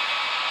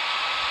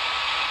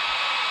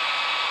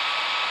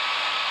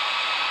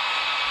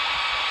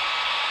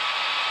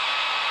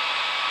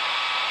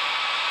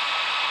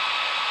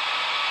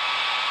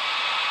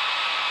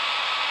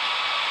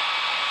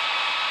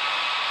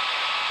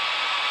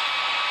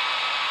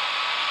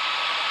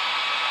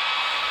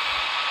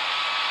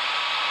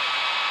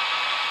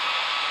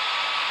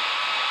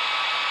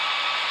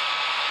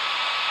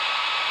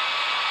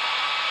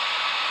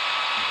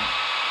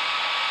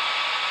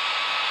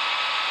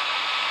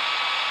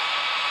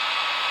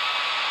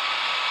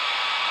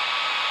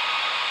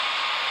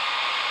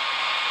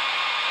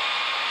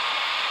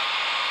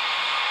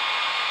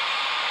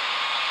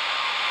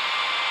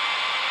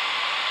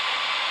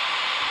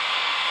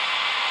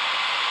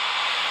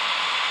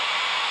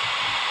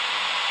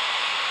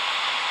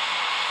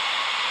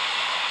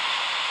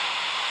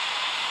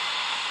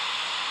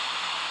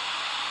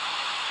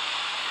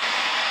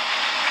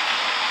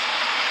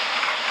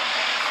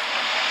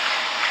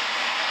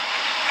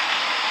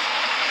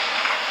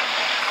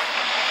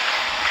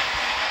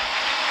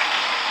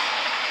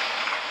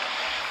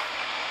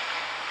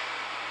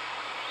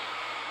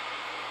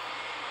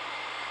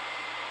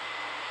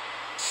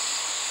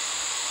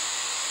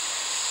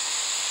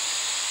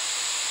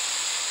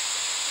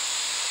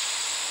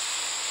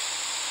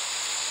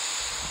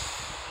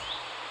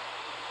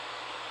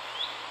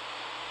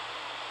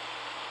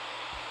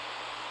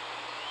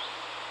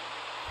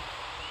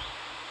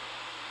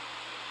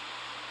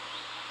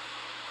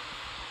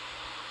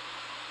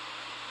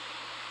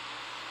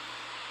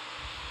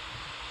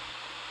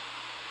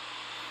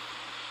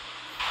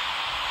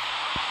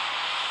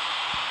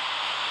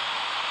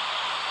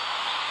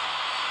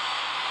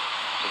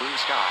 Blue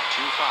Sky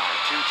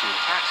 2522,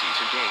 taxi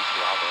to gate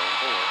Bravo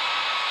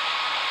 4.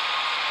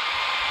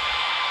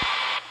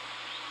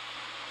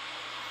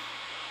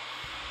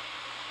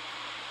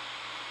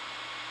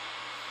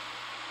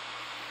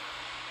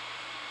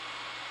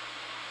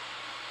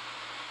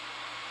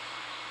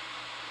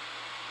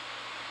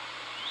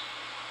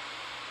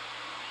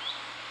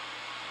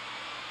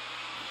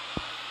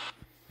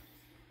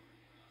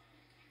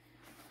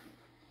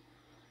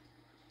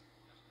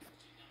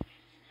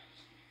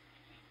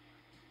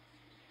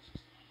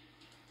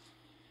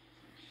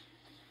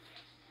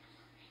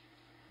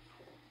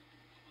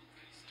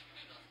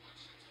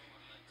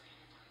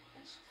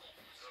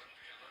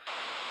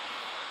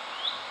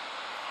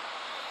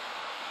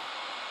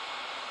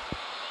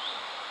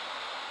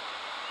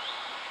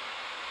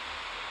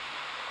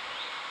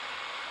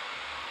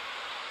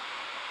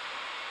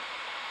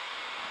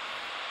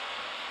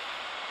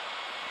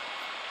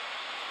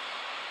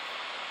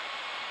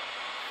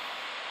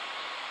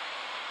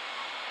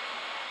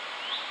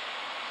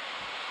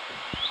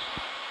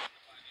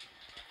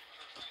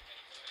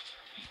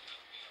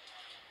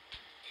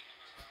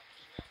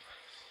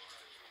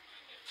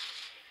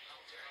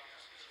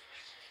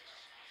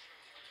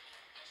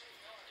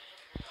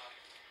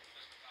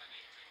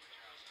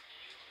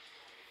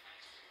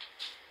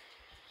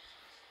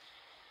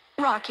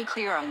 Rocky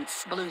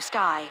clearance, Blue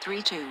Sky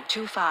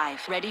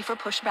 3225, ready for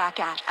pushback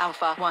at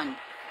Alpha 1.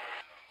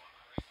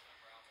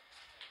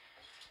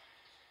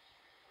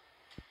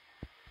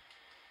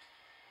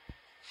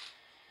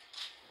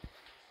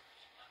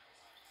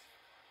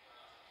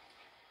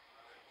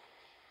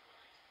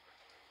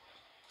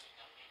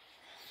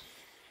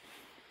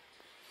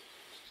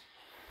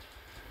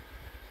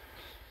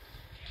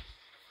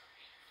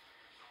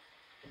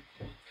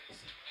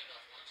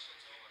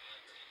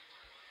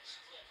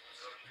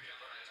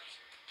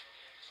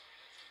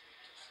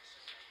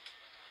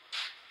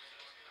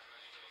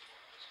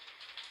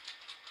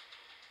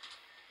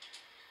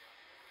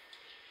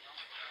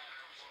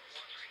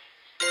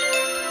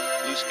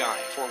 Blue Sky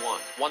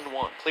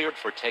 4111, cleared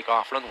for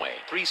takeoff runway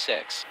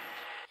 36.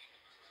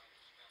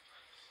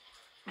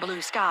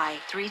 Blue Sky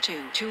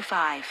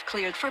 3225,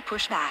 cleared for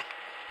pushback.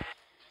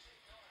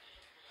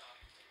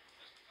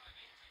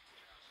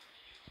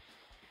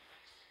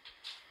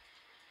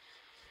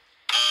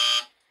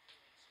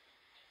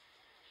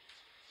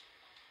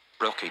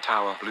 Rocky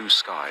Tower, Blue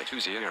Sky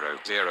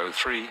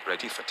 2003,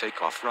 ready for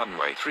takeoff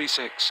runway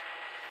 36.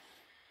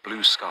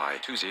 Blue Sky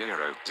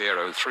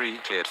 2003,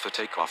 cleared for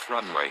takeoff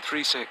runway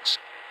 36.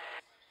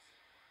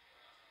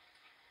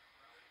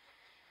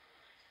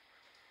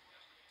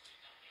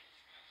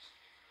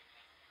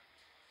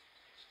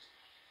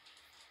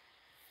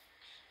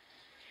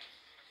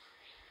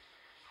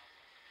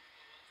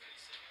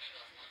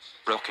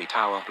 Rocky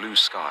Tower, Blue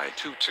Sky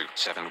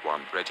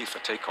 2271, ready for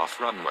takeoff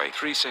runway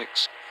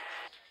 36.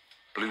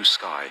 Blue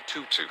Sky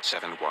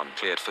 2271,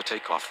 cleared for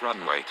takeoff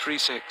runway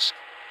 36.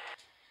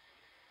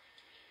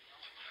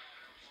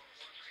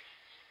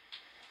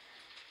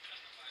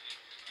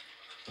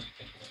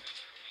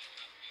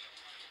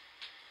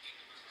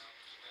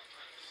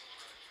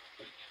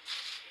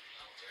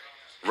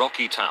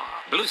 Rocky Tower,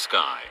 Blue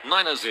Sky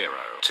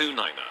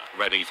 9029,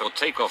 ready for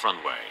takeoff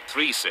runway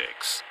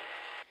 36.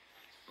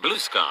 Blue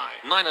Sky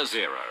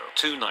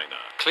 9029,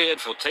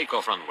 cleared for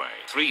takeoff runway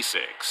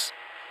 36.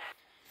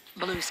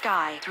 Blue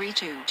Sky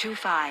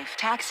 3225,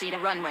 taxi to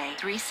runway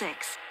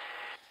 36.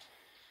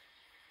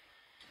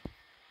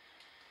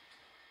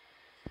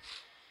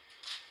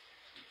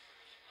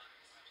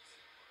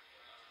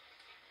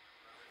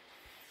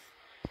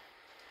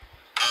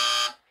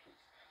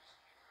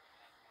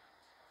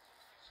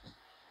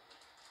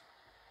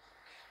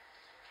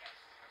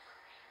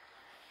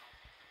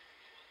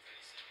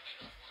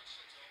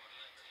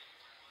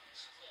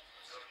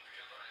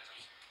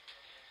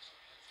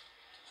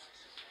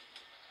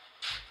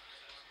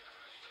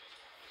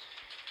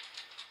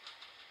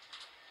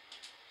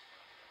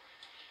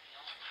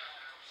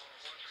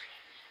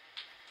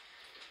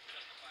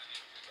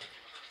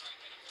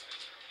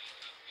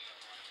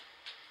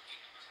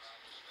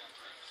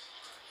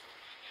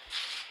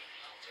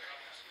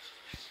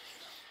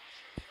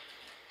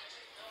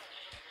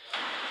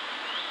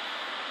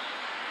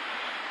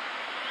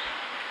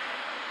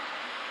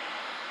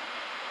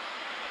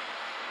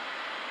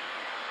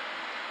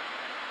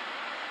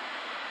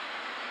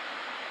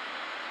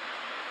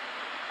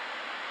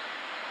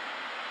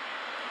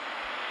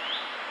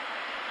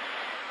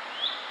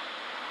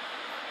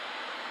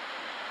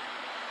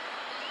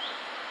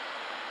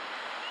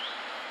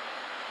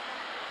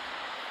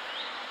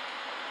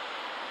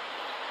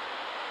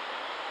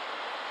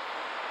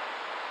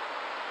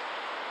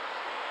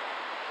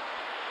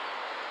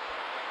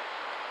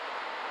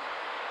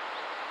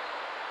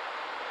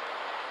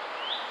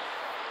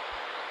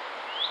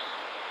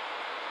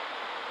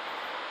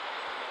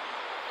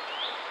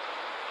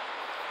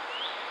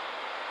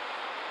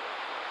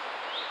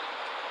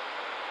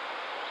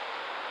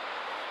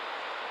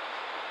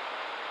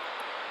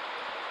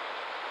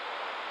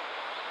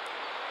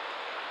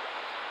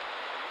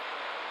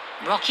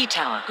 Rocky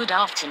Tower, good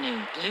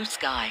afternoon. Blue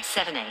Sky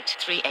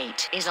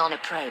 7838 is on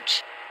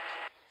approach.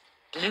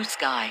 Blue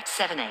Sky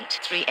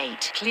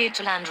 7838 cleared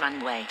to land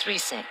runway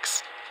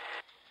 36.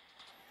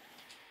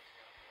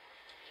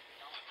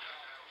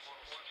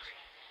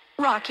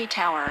 Rocky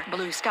Tower,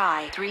 Blue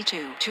Sky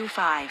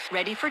 3225,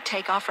 ready for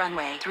takeoff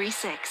runway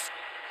 36.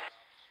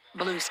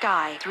 Blue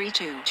Sky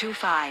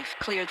 3225,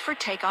 cleared for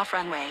takeoff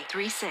runway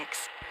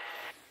 36.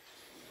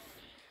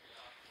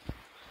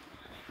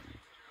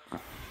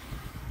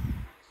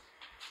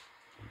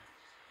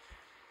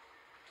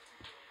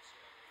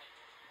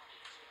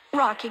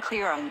 Rocky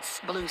clearance,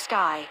 Blue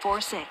Sky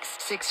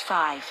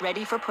 4665,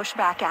 ready for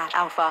pushback at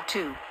Alpha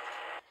 2.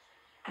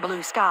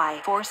 Blue Sky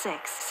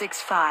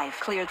 4665,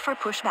 cleared for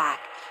pushback.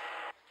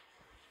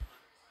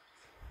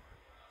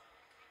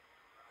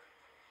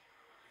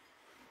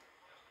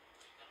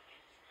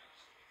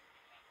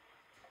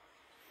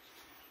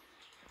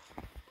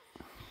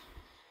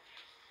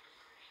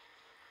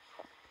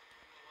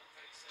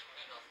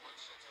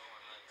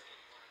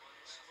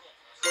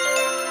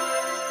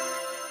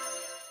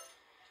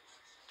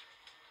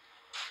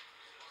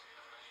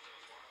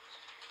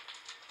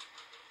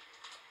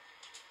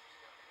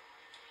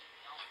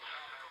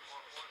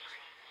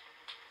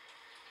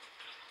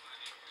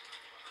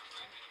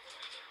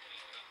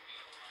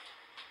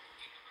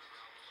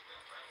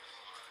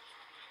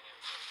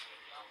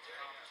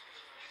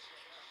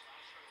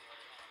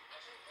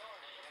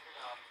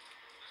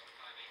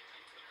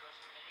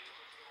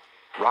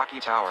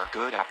 Rocky Tower,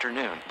 good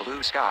afternoon.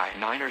 Blue Sky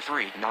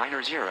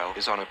 93990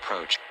 is on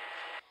approach.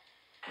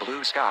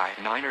 Blue Sky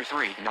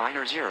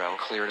 93990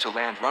 clear to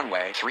land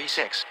runway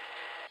 36.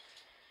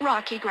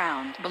 Rocky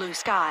ground, Blue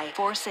Sky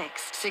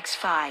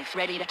 4665,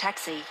 ready to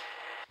taxi.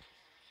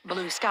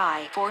 Blue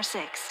Sky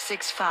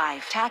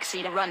 4665,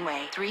 taxi to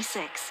runway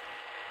 36.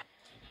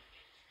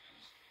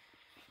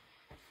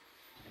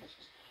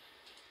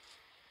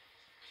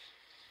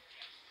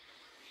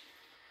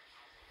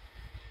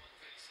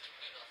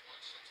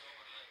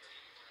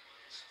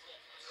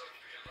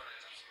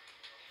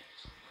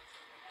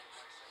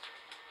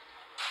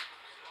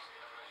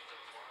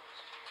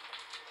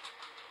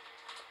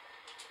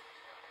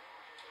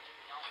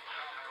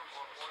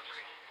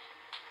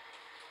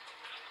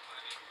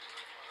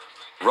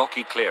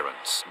 Rocky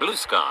clearance. Blue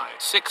Sky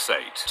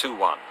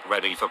 6821.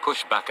 Ready for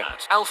pushback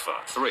at Alpha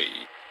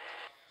 3.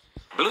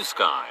 Blue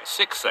Sky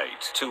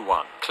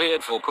 6821.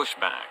 Cleared for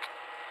pushback.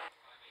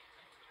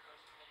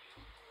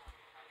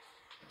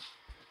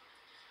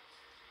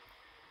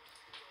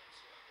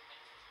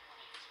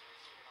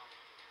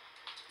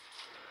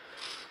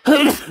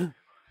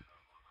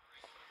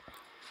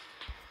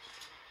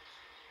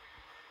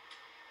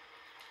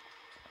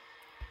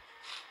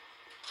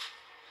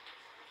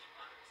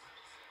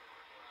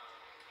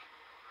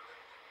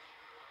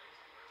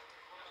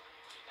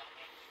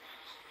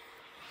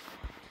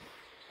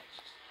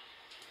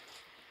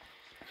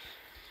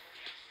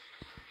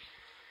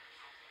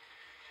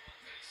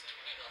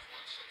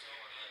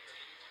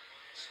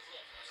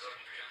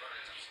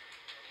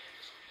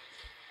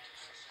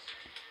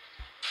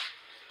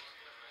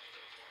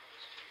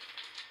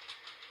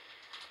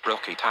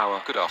 Rocky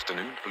Tower, good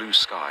afternoon. Blue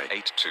Sky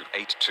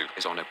 8282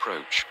 is on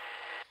approach.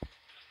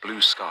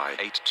 Blue Sky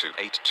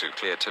 8282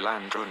 clear to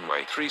land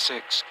runway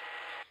 36.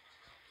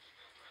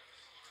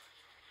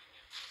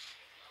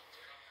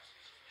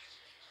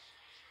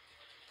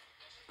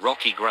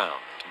 Rocky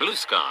ground. Blue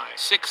sky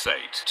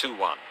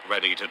 6821.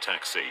 Ready to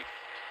taxi.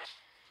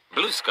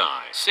 Blue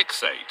sky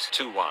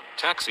 6821.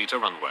 Taxi to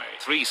runway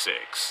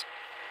 36.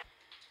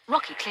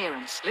 Rocky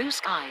clearance. Blue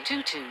sky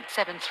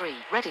 2273.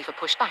 Ready for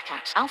pushback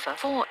at Alpha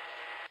 4.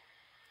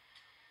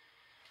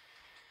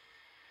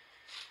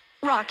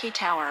 Rocky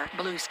Tower,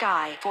 blue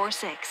sky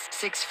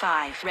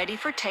 4665. Ready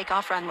for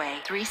takeoff runway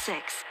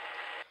 36.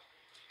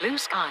 Blue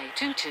sky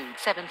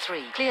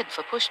 2273. Cleared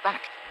for pushback.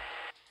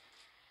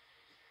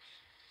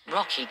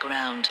 Rocky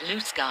ground.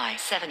 Blue sky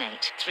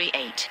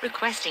 7838.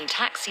 Requesting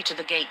taxi to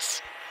the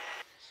gates.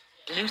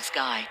 Blue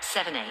sky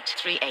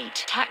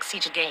 7838. Taxi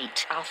to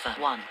gate Alpha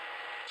 1.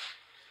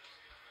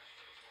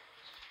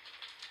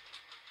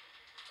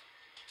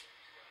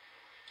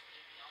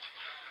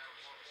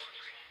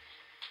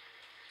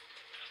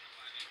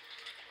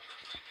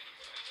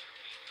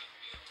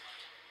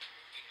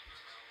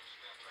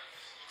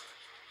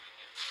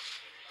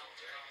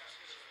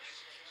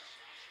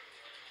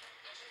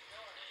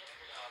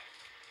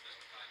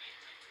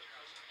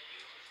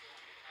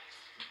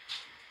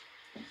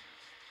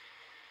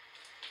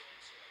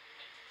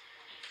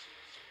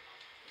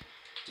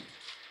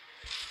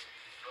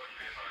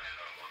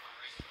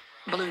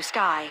 Blue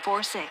sky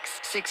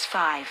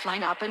 4665.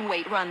 Line up and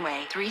wait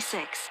runway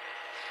 36.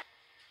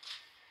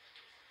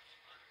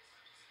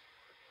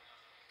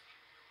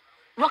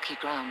 Rocky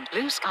ground.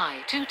 Blue sky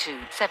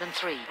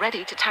 2273.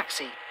 Ready to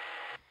taxi.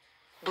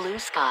 Blue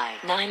sky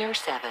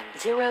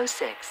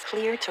 90706.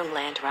 Clear to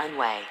land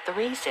runway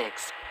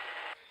 36.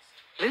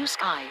 Blue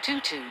sky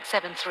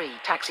 2273.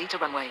 Taxi to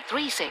runway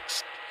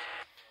 36.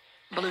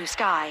 Blue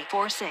sky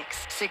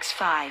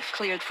 4665.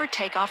 Cleared for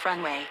takeoff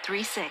runway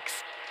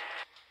 36.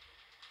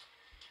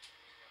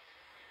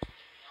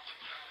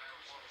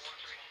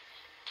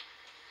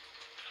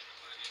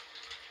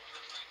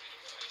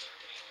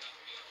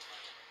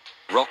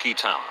 Rocky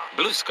Tower.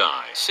 Blue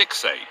sky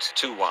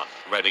 6821.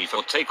 Ready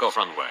for takeoff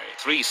runway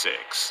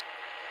 36.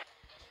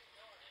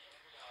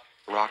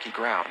 Rocky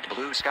ground.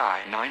 Blue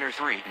sky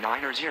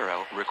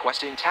 93990.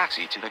 Requesting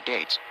taxi to the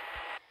gates.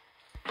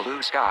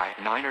 Blue sky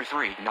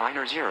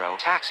 93990.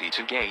 Taxi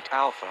to gate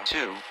Alpha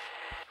 2.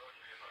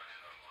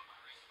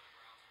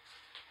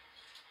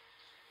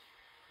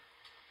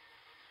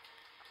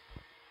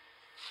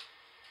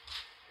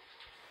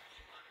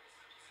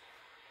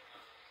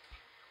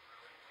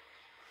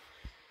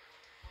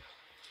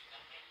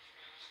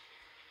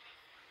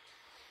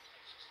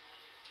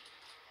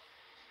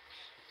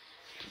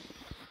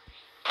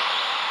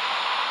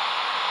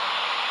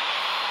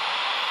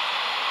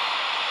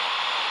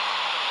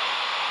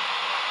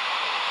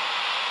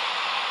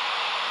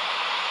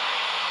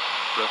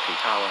 Rocky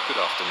Tower, good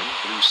afternoon.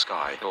 Blue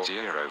sky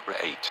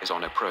 008 is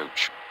on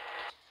approach.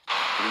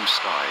 Blue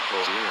sky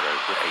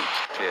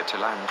 008, clear to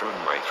land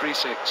runway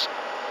 36.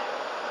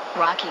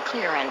 Rocky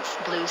clearance.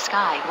 Blue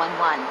sky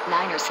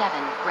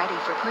 11907. Ready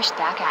for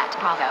pushback at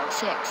Bravo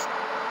 6.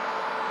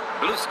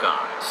 Blue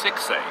sky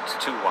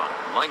 6821.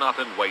 Line up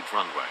and wait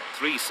runway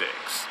 36.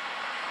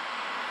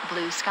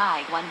 Blue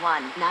sky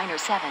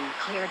 11907.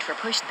 Cleared for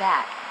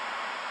pushback.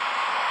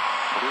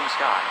 Blue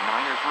sky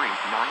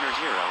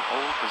 93990.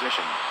 Hold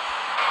position.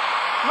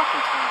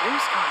 Rocky Tower.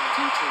 Blue sky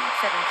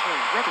 2273.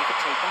 Ready for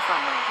takeoff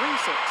runway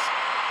 36.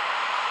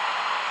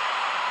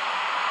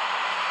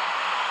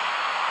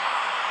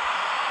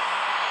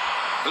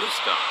 Blue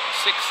sky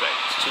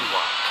 6821.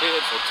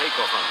 Cleared for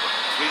takeoff runway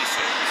 36.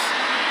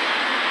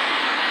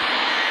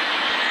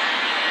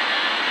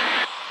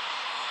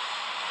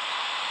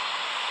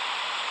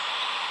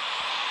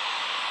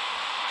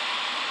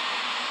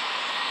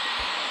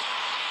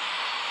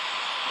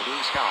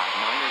 Blue sky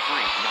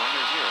 93990.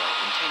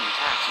 Continue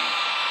taxi.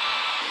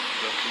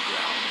 Rocky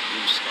ground,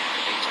 blue sky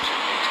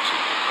 8282,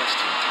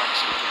 requesting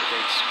taxi to the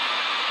gates.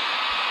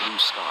 Blue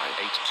sky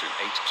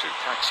 8282,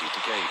 taxi to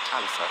gate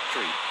Alpha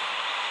 3.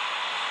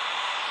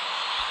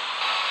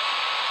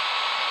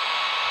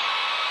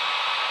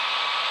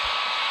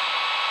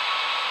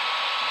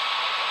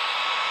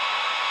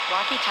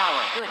 Rocky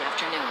Tower. Good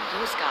afternoon.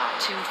 Blue sky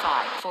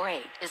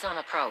 2548 is on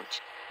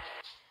approach.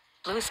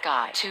 Blue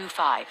sky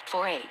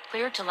 2548.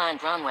 Clear to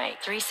land runway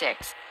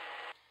 36.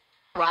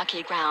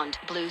 Rocky ground.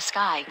 Blue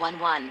sky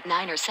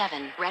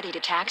 11907. Ready to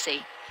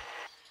taxi.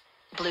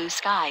 Blue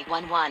sky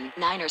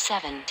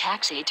 11907.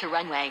 Taxi to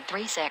runway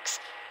 36.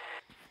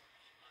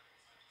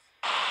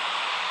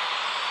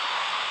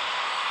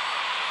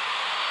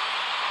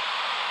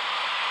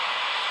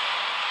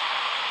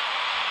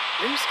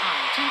 Blue sky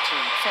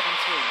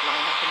 2273.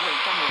 Line up and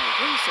wait runway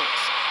 36.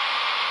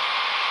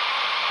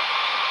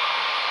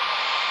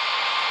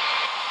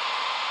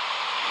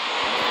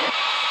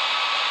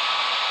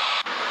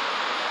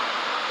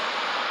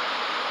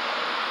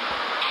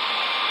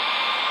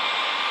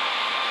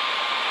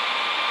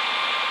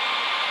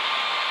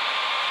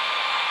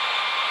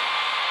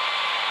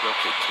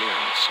 Rocket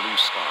clearance, blue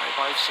sky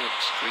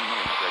 5639,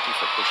 ready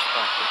for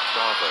pushback at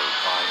Bravo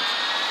 5.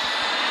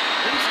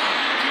 Blue sky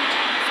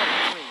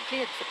 2273.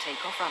 Cleared for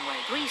takeoff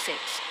runway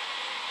 36.